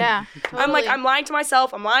mouth. Like, totally. I'm like, I'm lying to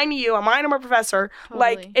myself. I'm lying to you. I'm lying to my professor. Totally.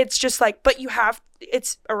 Like, it's just like, but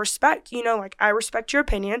it's a respect, you know, like I respect your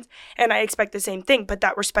opinions and I expect the same thing, but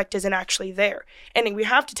that respect isn't actually there. And we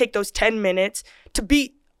have to take those 10 minutes to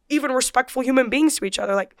be even respectful human beings to each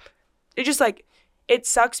other. Like, it just like, it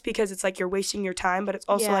sucks because it's like you're wasting your time, but it's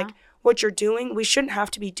also like, what you're doing, we shouldn't have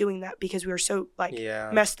to be doing that because we were so like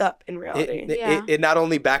messed up in reality. It not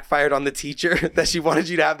only backfired on the teacher that she wanted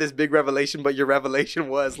you to have this big revelation, but your revelation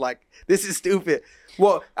was like, this is stupid.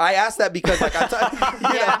 Well, I asked that because like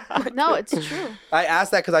no, it's true. I asked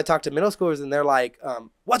that because I talked to middle schoolers and they're like,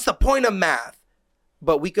 what's the point of math?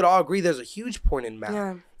 But we could all agree there's a huge point in math.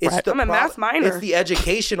 Yeah. I'm a math minor. It's the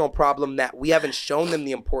educational problem that we haven't shown them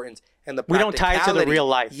the importance and the practicality. We don't tie it to the real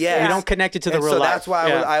life. Yeah. We don't connect it to the real life. So that's why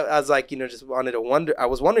I was like, you know, just wanted to wonder. I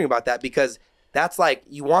was wondering about that because that's like,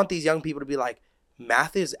 you want these young people to be like,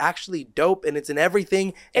 math is actually dope and it's in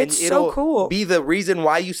everything. And it's it'll so cool. be the reason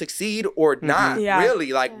why you succeed or not.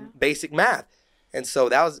 Really, like basic math. And so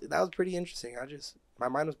that was pretty interesting. My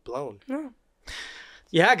mind was blown. Yeah.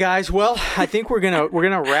 Yeah, guys. Well, I think we're gonna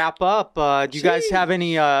wrap up. Do you guys have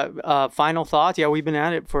any final thoughts? Yeah, we've been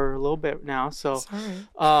at it for a little bit now. So,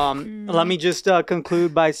 let me just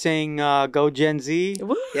conclude by saying, go Gen Z.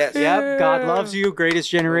 Yes. Yep. God loves you. Greatest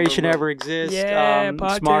generation ever exist. Yeah,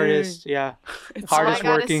 smartest. Yeah. Hardest all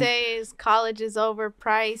I working. gotta say is college is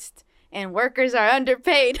overpriced and workers are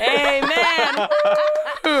underpaid. Amen.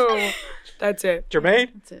 That's it. Jermaine?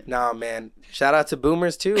 That's it. Nah, man. Shout out to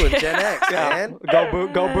boomers too and Gen X, man. Go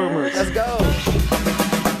boomers. Let's go.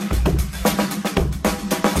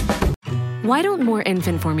 Why don't more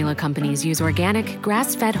infant formula companies use organic,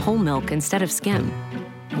 grass-fed whole milk instead of skim?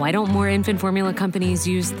 Why don't more infant formula companies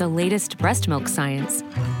use the latest breast milk science?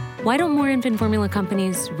 Why don't more infant formula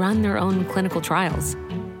companies run their own clinical trials?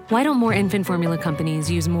 Why don't more infant formula companies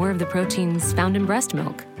use more of the proteins found in breast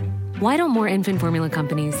milk? Why don't more infant formula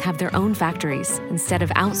companies have their own factories instead of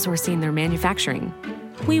outsourcing their manufacturing?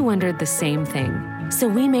 We wondered the same thing. So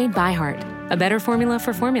we made ByHeart, a better formula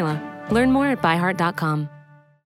for formula. Learn more at byheart.com.